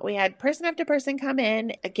 We had person after person come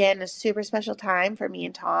in. Again, a super special time for me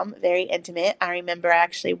and Tom. Very intimate. I remember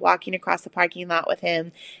actually walking across the parking lot with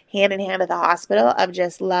him, hand in hand at the hospital, of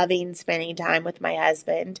just loving spending time with my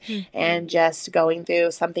husband Hmm. and just going through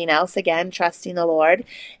something else again, trusting the Lord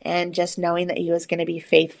and just knowing that he was going to be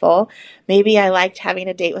faithful. Maybe I liked having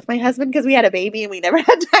a date with my husband because we had a baby and we never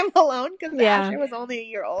had time alone because Yeah. Asher was only a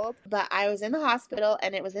year old. But I was in the hospital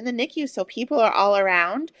and it was in the NICU, so people are all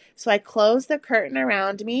around. So I closed the curtain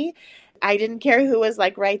around me. I didn't care who was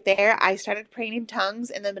like right there. I started praying in tongues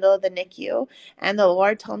in the middle of the NICU, and the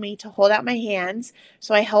Lord told me to hold out my hands.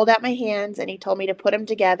 So I held out my hands, and He told me to put them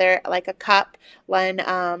together like a cup.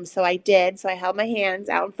 So I did. So I held my hands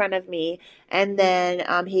out in front of me, and then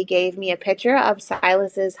He gave me a picture of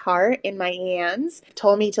Silas's heart in my hands.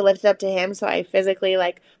 Told me to lift it up to Him. So I physically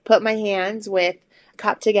like put my hands with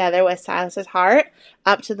cup together with Silas's heart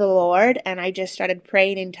up to the Lord, and I just started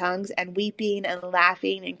praying in tongues and weeping and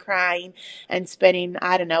laughing and crying and spending,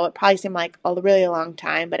 I don't know, it probably seemed like a really long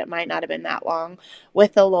time, but it might not have been that long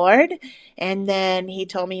with the Lord. And then he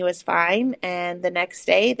told me he was fine, and the next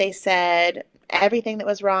day they said everything that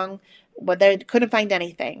was wrong, but they couldn't find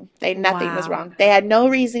anything. Nothing was Wow. wrong. They had no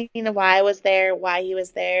reasoning of why I was there, why he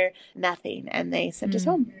was there, nothing, and they sent us Hmm.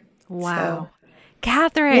 home. So Wow.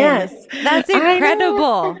 Catherine, yes, that's I know.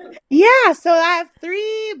 incredible. Yeah, so I have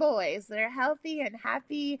 3 boys that are healthy and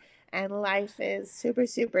happy, and life is super,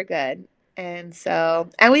 super good. And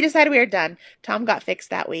we decided we were done. Tom got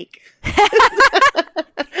fixed that week.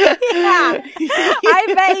 Yeah,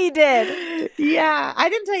 I bet you did. Yeah, I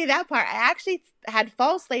didn't tell you that part. I actually had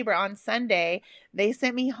false labor on Sunday. They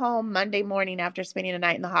sent me home Monday morning after spending a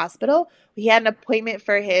night in the hospital. We had an appointment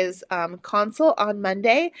for his consult on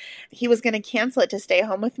Monday. He was going to cancel it to stay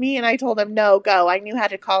home with me, and I told him, no, go. I knew how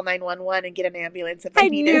to call 911 and get an ambulance if I I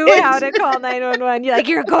needed knew how it. to call 911. You're like,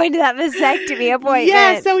 you're going to that vasectomy Yeah,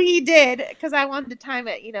 appointment. so he did, because I wanted to time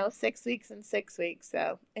it, 6 weeks and 6 weeks,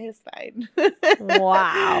 so it was fine.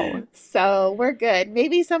 Wow. So we're good.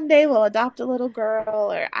 Maybe someday we'll adopt a little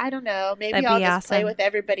girl, or I don't know. Maybe That'd I'll be just play awesome. with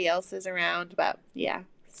everybody else's around, but yeah.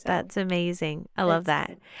 So That's amazing. I love it's that.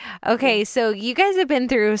 good. Yeah. Okay, so you guys have been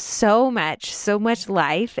through so much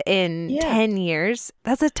life in Yeah. 10 years.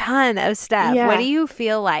 That's a ton of stuff. What do Yeah. you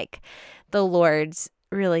feel like the Lord's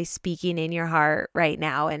really speaking in your heart right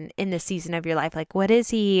now and in this season of your life? Like what is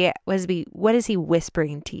he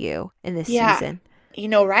whispering to you in this Yeah. season?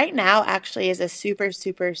 Right now actually is a super,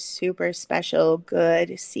 super, super special,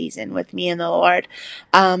 good season with me and the Lord.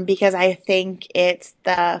 Because I think it's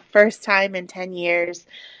the first time in 10 years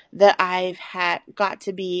that I've had got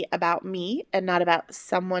to be about me and not about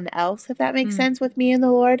someone else, if that makes Mm, sense with me and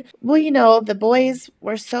the Lord. Well, the boys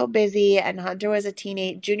were so busy, and Hunter was a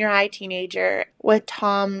junior high teenager with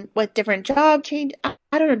Tom with different job change.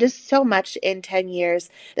 I don't know, just so much in 10 years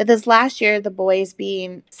that this last year, the boys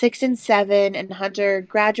being 6 and 7 and Hunter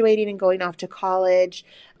graduating and going off to college,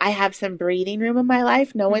 I have some breathing room in my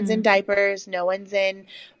life. No one's in mm, diapers, no one's in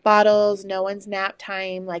bottles, no one's nap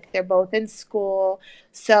time. Like they're both in school.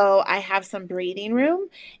 So I have some breathing room.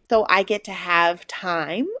 So I get to have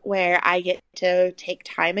time where I get to take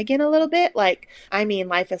time again a little bit.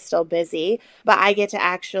 Life is still busy, but I get to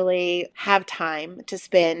actually have time to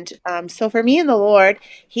spend. So for me and the Lord,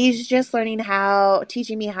 He's just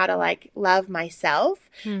teaching me how to like love myself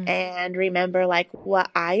mm. and remember like what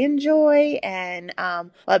I enjoy and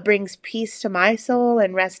what brings peace to my soul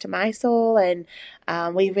and rest to my soul. And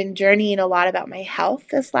we've been journeying a lot about my health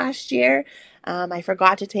this last year. I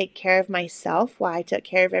forgot to take care of myself while I took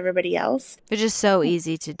care of everybody else. Which is so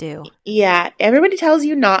easy to do. Yeah, everybody tells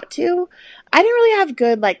you not to. I didn't really have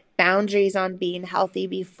good like boundaries on being healthy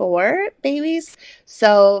before babies.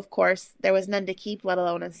 So, of course, there was none to keep, let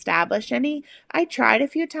alone establish any. I tried a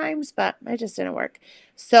few times, but it just didn't work.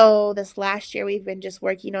 So, this last year we've been just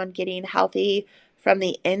working on getting healthy from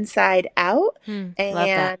the inside out. Love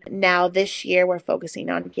that. And now this year we're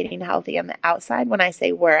focusing on getting healthy on the outside. When I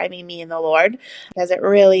say we're, I mean me and the Lord, because it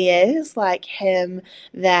really is like him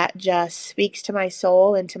that just speaks to my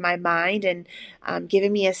soul and to my mind, and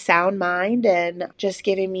giving me a sound mind and just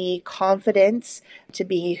giving me confidence to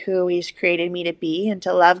be who He's created me to be and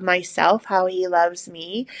to love myself how He loves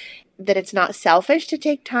me. That it's not selfish to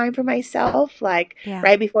take time for myself. Like Yeah.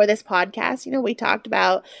 right before this podcast, we talked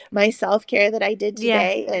about my self care that I did Yeah.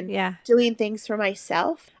 today and Yeah. doing things for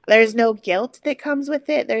myself. There's no guilt that comes with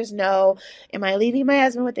it. There's no, am I leaving my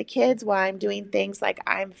husband with the kids while I'm doing things? Like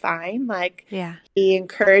I'm fine. Like Yeah. he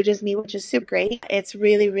encourages me, which is super great. It's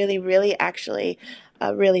really, really, really actually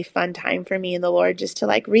a really fun time for me and the Lord just to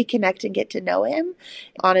like reconnect and get to know Him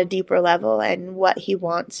on a deeper level and what He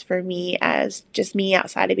wants for me as just me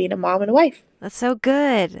outside of being a mom and a wife. That's so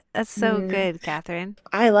good. That's so Mm. good, Catherine.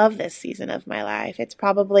 I love this season of my life.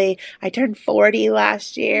 I turned 40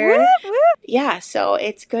 last Whoop, year. whoop. Yeah, so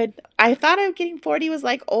it's good. I thought of getting 40 was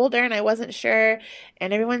like older and I wasn't sure.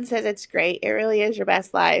 And everyone says it's great. It really is your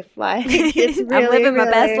best life. Like it's I'm really, living my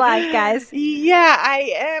best really, life, guys. yeah,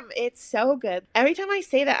 I am. It's so good. Every time I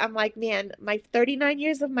say that, I'm like, man, my 39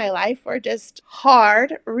 years of my life were just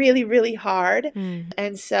hard, really, really hard. Mm.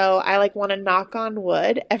 And so I like want to knock on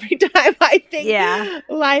wood every time I think Yeah,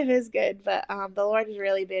 life is good. But the Lord has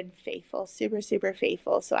really been faithful, super, super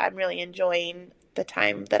faithful. So I'm really enjoying the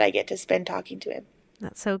time that I get to spend talking to Him.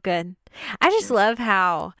 that's so good. I just love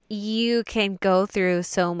how you can go through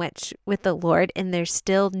so much with the Lord and there's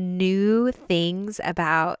still new things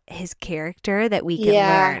about His character that we can Yeah,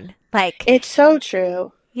 learn. Like, it's so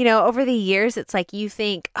true. over the years, it's like you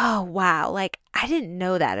think, oh, wow, like I didn't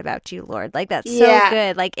know that about you, Lord. Like, that's so Yeah.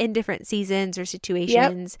 good, like in different seasons or Yep.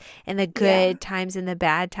 situations and the Yeah. good times and the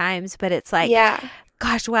bad times. But it's like, Yeah.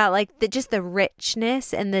 gosh, wow, like just the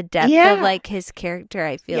richness and the depth of Yeah. like His character,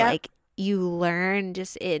 I feel Yep. like you learn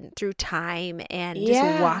just in through time and just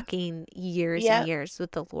Yeah. walking years and Yep. years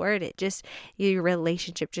with the Lord. It just, your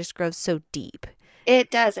relationship just grows so deep.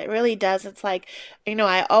 It does. It really does. It's like,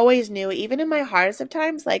 I always knew, even in my hardest of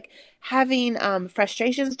times, like having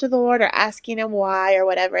frustrations to the Lord or asking Him why or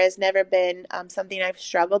whatever has never been something I've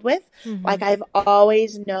struggled with. Like Mhm. I've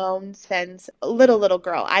always known since little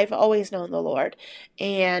girl, I've always known the Lord.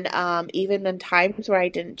 And even in times where I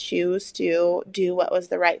didn't choose to do what was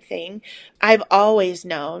the right thing, I've always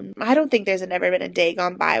known. I don't think there's never been a day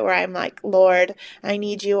gone by where I'm like, Lord, I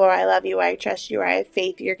need you, or I love you, or I trust you, or I have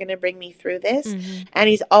faith you're going to bring me through this. Mhm. And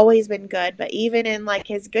He's always been good. But even in like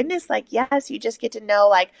His goodness, like, yes, you just get to know,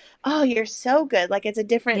 like, oh, you're so good. Like, it's a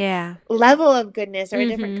different Yeah. level of goodness or a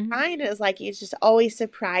different Mhm. kind. It's like, it's just always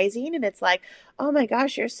surprising. And it's like, oh my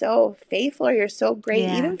gosh, you're so faithful, or you're so great,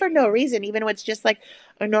 Yeah. even for no reason, even when it's just like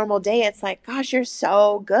a normal day. It's like, gosh, you're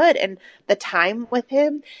so good. And the time with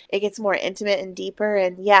Him, it gets more intimate and deeper.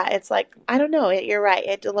 And yeah, it's like, I don't know, you're right.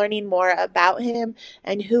 It's learning more about Him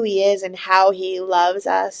and who He is and how He loves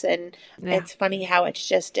us. And Yeah. it's funny how it's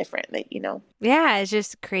just different, that, Yeah, it's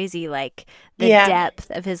just crazy, like the Yeah.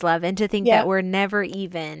 depth of his love, and to think that Yeah. we're never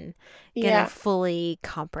even gonna Yeah. fully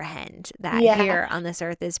comprehend that Yeah. here on this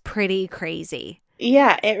earth is pretty crazy.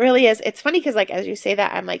 Yeah, it really is. It's funny because, like, as you say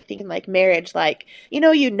that, I'm like thinking like marriage, like, you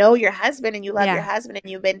know your husband and you love your Yeah. husband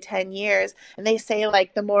and you've been 10 years. And they say,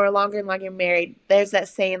 like, the more longer and longer you're married, there's that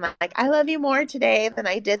saying, like, I love you more today than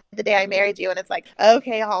I did the day I married you. And it's like,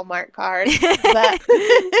 okay, Hallmark card. But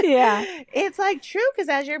Yeah. it's like true because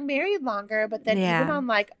as you're married longer, but then even Yeah. on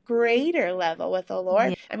like greater level with the Yeah.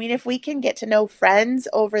 Lord, I mean, if we can get to know friends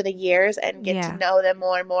over the years and get to Yeah. know them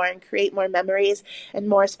more and more and create more memories and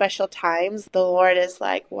more special times, the Lord is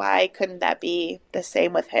like, why couldn't that be the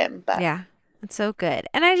same with Him? But Yeah. It's so good.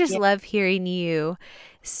 And I just yeah. love hearing you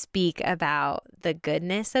speak about the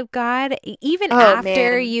goodness of God, even Oh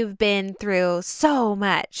after man. you've been through so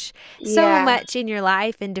Yeah. much in your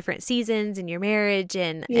life in different seasons in your marriage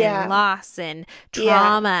and Yeah. loss and Yeah.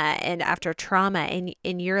 trauma and after trauma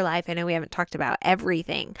in your life. I know we haven't talked about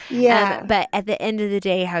everything. Yeah. But at the end of the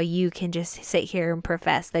day, how you can just sit here and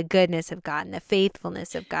profess the goodness of God and the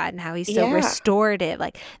faithfulness of God and how He's so Yeah. restorative.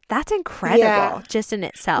 Like that's Yeah. incredible just in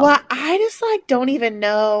itself. Well, I just like don't even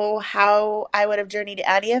know how I would have journeyed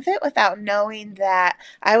any of it without knowing that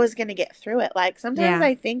I was going to get through it. Like sometimes Yeah.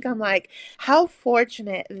 I think I'm like, how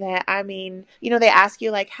fortunate that, I mean, they ask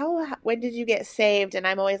you like, when did you get saved? And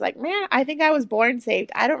I'm always like, man, I think I was born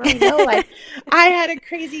saved. I don't really know. Like I had a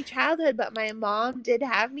crazy childhood, but my mom did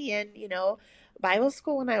have me in, Bible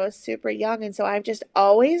school when I was super young. And so I've just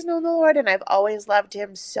always known the Lord and I've always loved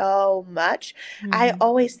Him so much. I Mhm.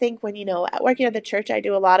 always think when, working at the church, I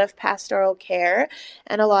do a lot of pastoral care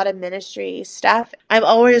and a lot of ministry stuff. I'm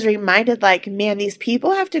always reminded, like, man, these people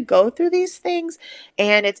have to go through these things.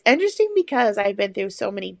 And it's interesting because I've been through so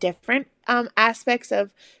many different aspects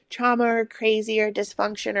of trauma or crazy or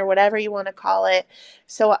dysfunction or whatever you want to call it.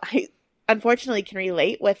 So I unfortunately can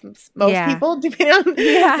relate with most Yeah. people, depending on no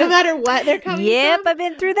Yeah. matter what they're coming Yep, from. I've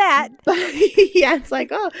been through that. But yeah, it's like,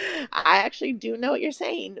 oh, I actually do know what you're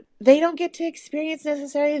saying. They don't get to experience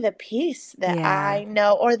necessarily the peace that Yeah. I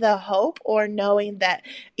know, or the hope, or knowing that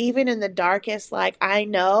even in the darkest, like I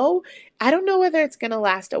don't know whether it's going to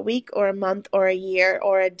last a week or a month or a year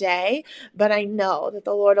or a day, but I know that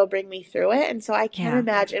the Lord will bring me through it. And so I can't Yeah.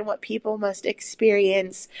 imagine what people must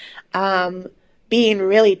experience. Um, Being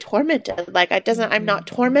really tormented. Like I'm not Mhm.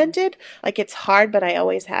 tormented. Like it's hard, but I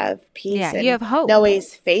always have peace Yeah, you and have hope. know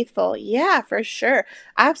He's faithful. Yeah, for sure.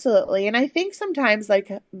 Absolutely. And I think sometimes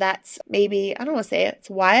like that's maybe, I don't want to say it's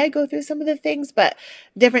why I go through some of the things, but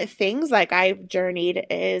different things like I've journeyed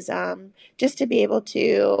is just to be able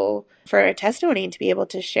to, for a testimony, and to be able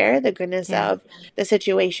to share the goodness Yeah. of the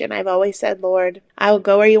situation. I've always said, Lord, I will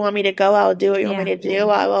go where you want me to go. I'll do what you want me Yeah. to do.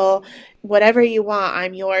 I will, whatever you want,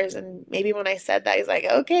 I'm yours. And maybe when I said that, He's like,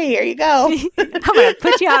 okay, here you go. I'm gonna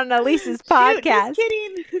put you on Elise's Shoot, just podcast.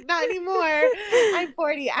 kidding. Not anymore. I'm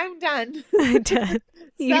 40. I'm done. Done.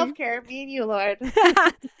 Self You. care, me and you, Lord.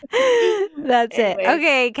 That's it. Anyways,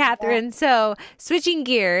 Okay, yeah. Catherine. So, switching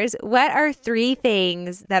gears, what are three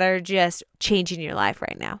things that are just changing your life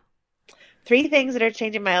right now? Three things that are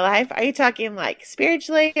changing my life. Are you talking like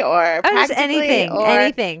spiritually or Oh, just practically anything. or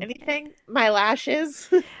Anything. anything? My lashes.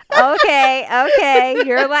 Okay. Okay.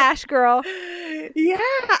 You're a lash girl. Yeah,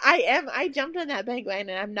 I am. I jumped on that bandwagon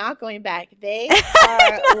and I'm not going back. They are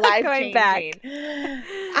I'm not life going changing. back.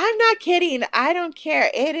 I'm not kidding. I don't care.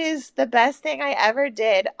 It is the best thing I ever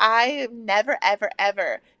did. I never, ever,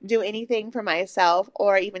 ever do anything for myself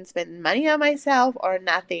or even spend money on myself or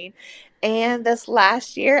nothing. And this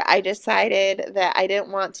last year, I decided that I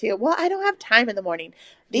didn't want to. Well, I don't have time in the morning.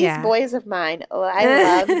 These Yeah. boys of mine, I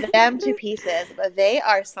love them to pieces, but they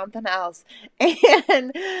are something else.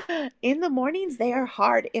 And In the mornings, they are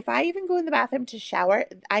hard. If I even go in the bathroom to shower,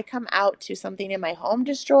 I come out to something in my home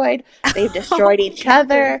destroyed. They've Oh, destroyed each Catherine.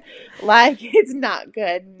 other. Like, it's not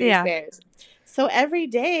good, News Yeah. Bears. So every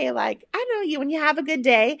day, like, I know you, when you have a good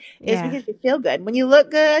day, is Yeah. because you feel good. When you look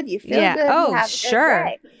good, you feel Yeah. good, you Oh, have a good sure.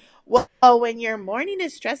 day. Well, when your morning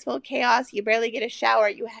is stressful, chaos, you barely get a shower,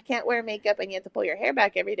 you can't wear makeup, and you have to pull your hair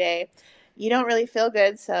back every day, you don't really feel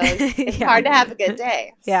good. So it's Yeah. hard to have a good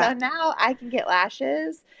day. Yeah. So now I can get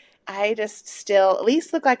lashes. I just still at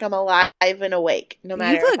least look like I'm alive and awake, no You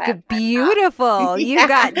matter if I have look time or not. beautiful. You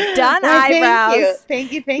got Yeah. done Well, thank you. eyebrows.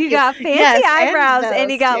 Thank you. Thank You you. got fancy Yes, and eyebrows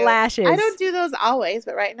and you those got too. I lashes. don't do those always,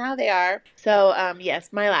 but right now they are. So, yes,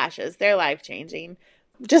 my lashes, they're life changing.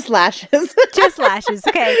 Just lashes. Just lashes.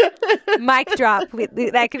 Okay. Mic drop.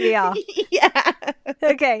 That could be all. Yeah.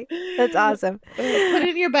 Okay. That's awesome. Put it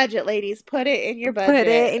in your budget, ladies. Put it in your Put it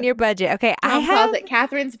in budget. your budget. Okay. I Tom calls have it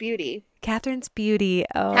Catherine's Beauty. Catherine's Beauty.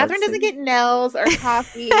 Oh, Catherine doesn't get nails or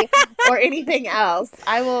coffee or anything else.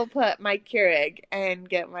 I will put my Keurig and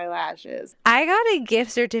get my lashes. I got a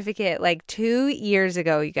gift certificate like 2 years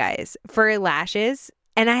ago, you guys, for lashes.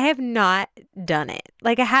 And I have not done it.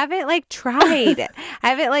 Like I haven't like tried. I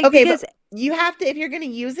haven't like Okay, because but you have to, if you're going to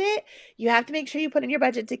use it, you have to make sure you put in your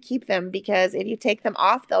budget to keep them because if you take them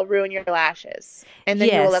off, they'll ruin your lashes. And then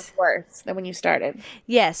you will look yes. worse than when you started.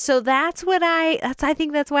 Yes. So I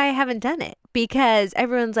think that's why I haven't done it because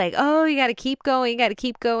everyone's like, "Oh, you got to keep going, you got to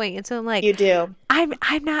keep going." And so I'm like, You do. I'm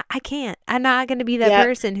not I can't. I'm not going to be that Yep.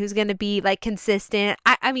 person who's going to be like consistent.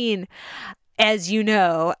 I mean, as you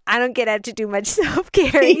know, I don't get out to do much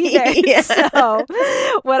self-care either. Yeah. So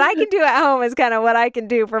what I can do at home is kind of what I can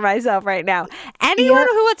do for myself right now. Anyone Yep.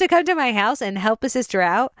 who wants to come to my house and help a sister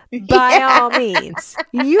out, by Yeah. all means,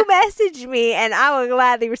 you message me and I will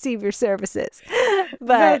gladly receive your services. But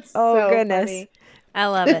That's oh so goodness. funny. I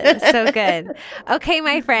love it. It's so good. Okay,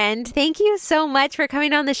 my friend, thank you so much for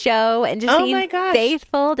coming on the show and just Oh being my gosh.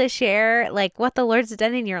 faithful to share like what the Lord's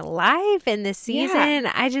done in your life in this Yeah. season.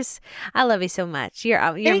 I love you so much. You're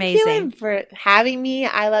Thank you amazing. and for having me.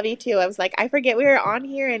 I love you too. I was like, I forget we were on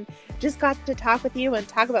here and just got to talk with you and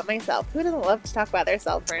talk about myself. Who doesn't love to talk about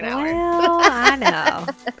themselves for an hour? Well, I know.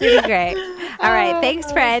 Pretty great. All right. Thanks,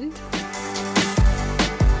 friend.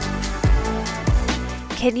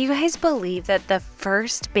 Can you guys believe that the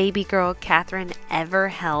first baby girl Catherine ever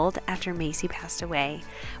held after Macy passed away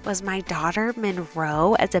was my daughter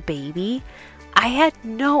Monroe as a baby? I had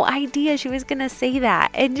no idea she was going to say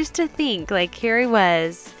that. And just to think, like, here I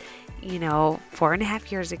was,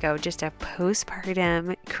 4.5 years ago, just a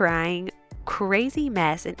postpartum crying crazy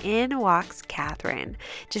mess, and in walks Catherine,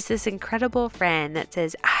 just this incredible friend that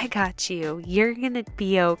says, I got you, you're gonna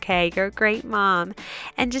be okay, you're a great mom.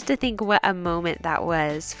 And just to think what a moment that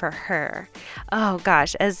was for her. Oh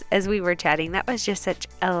gosh, as we were chatting, that was just such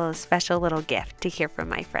a special little gift to hear from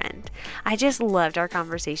my friend. I just loved our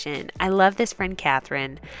conversation. I love this friend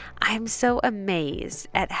Catherine. I'm so amazed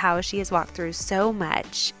at how she has walked through so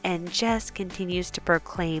much and just continues to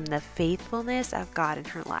proclaim the faithfulness of God in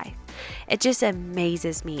her life. It just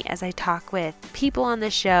amazes me as I talk with people on the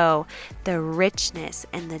show, the richness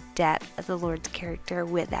and the depth of the Lord's character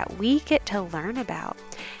that we get to learn about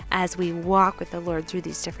as we walk with the Lord through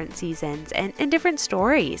these different seasons and different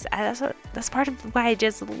stories. That's part of why I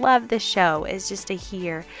just love this show, is just to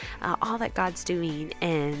hear all that God's doing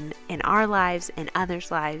in our lives and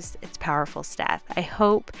others' lives. It's powerful stuff. I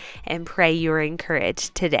hope and pray you are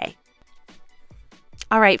encouraged today.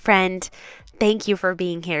 All right, friend. Thank you for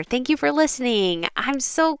being here. Thank you for listening. I'm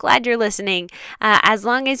so glad you're listening. As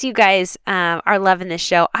long as you guys are loving this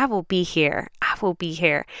show, I will be here. I will be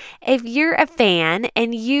here. If you're a fan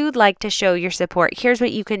and you'd like to show your support, here's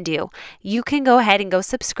what you can do. You can go ahead and go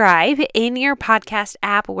subscribe in your podcast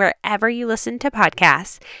app, wherever you listen to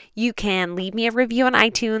podcasts. You can leave me a review on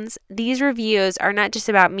iTunes. These reviews are not just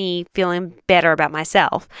about me feeling better about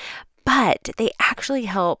myself, but they actually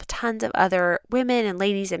help tons of other women and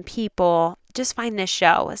ladies and people just find this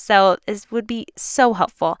show. So this would be so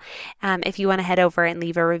helpful if you want to head over and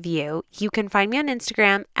leave a review. You can find me on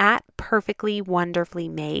Instagram at Perfectly Wonderfully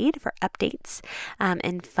Made for updates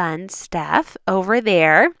and fun stuff over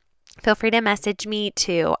there. Feel free to message me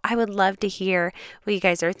too. I would love to hear what you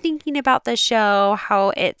guys are thinking about the show,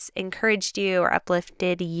 how it's encouraged you or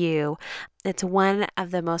uplifted you. It's one of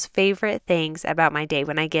the most favorite things about my day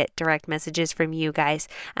when I get direct messages from you guys,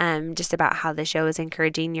 just about how the show is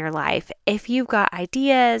encouraging your life. If you've got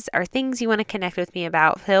ideas or things you want to connect with me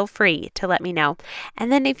about, feel free to let me know.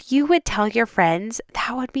 And then if you would tell your friends,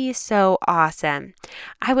 that would be so awesome.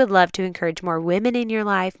 I would love to encourage more women in your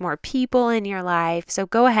life, more people in your life. So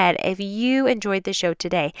go ahead. If you enjoyed the show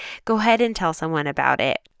today, go ahead and tell someone about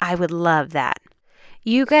it. I would love that.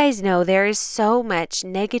 You guys know there is so much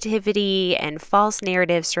negativity and false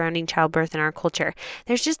narratives surrounding childbirth in our culture.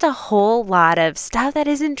 There's just a whole lot of stuff that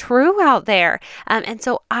isn't true out there. And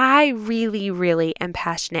so I really, really am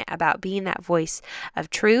passionate about being that voice of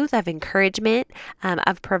truth, of encouragement,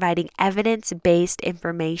 of providing evidence-based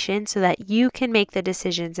information so that you can make the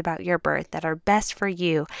decisions about your birth that are best for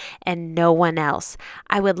you and no one else.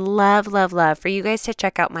 I would love, love, love for you guys to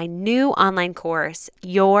check out my new online course,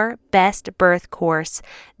 Your Best Birth Course.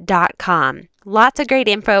 Lots of great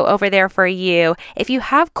info over there for you. If you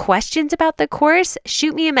have questions about the course,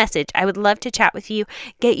 shoot me a message. I would love to chat with you,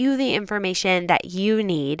 get you the information that you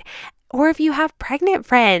need. Or if you have pregnant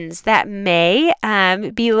friends that may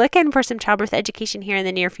be looking for some childbirth education here in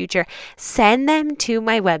the near future, send them to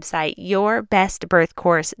my website,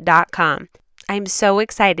 yourbestbirthcourse.com. I'm so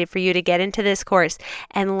excited for you to get into this course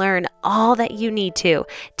and learn all that you need to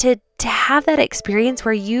have that experience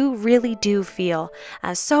where you really do feel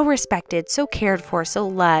so respected, so cared for, so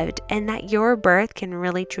loved, and that your birth can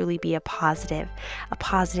really truly be a positive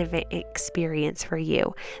experience for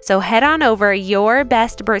you. So head on over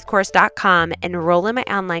yourbestbirthcourse.com and enroll in my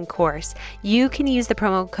online course. You can use the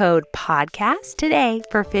promo code podcast today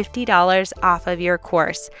for $50 off of your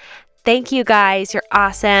course. Thank you guys. You're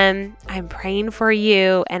awesome. I'm praying for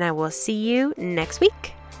you, and I will see you next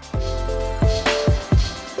week.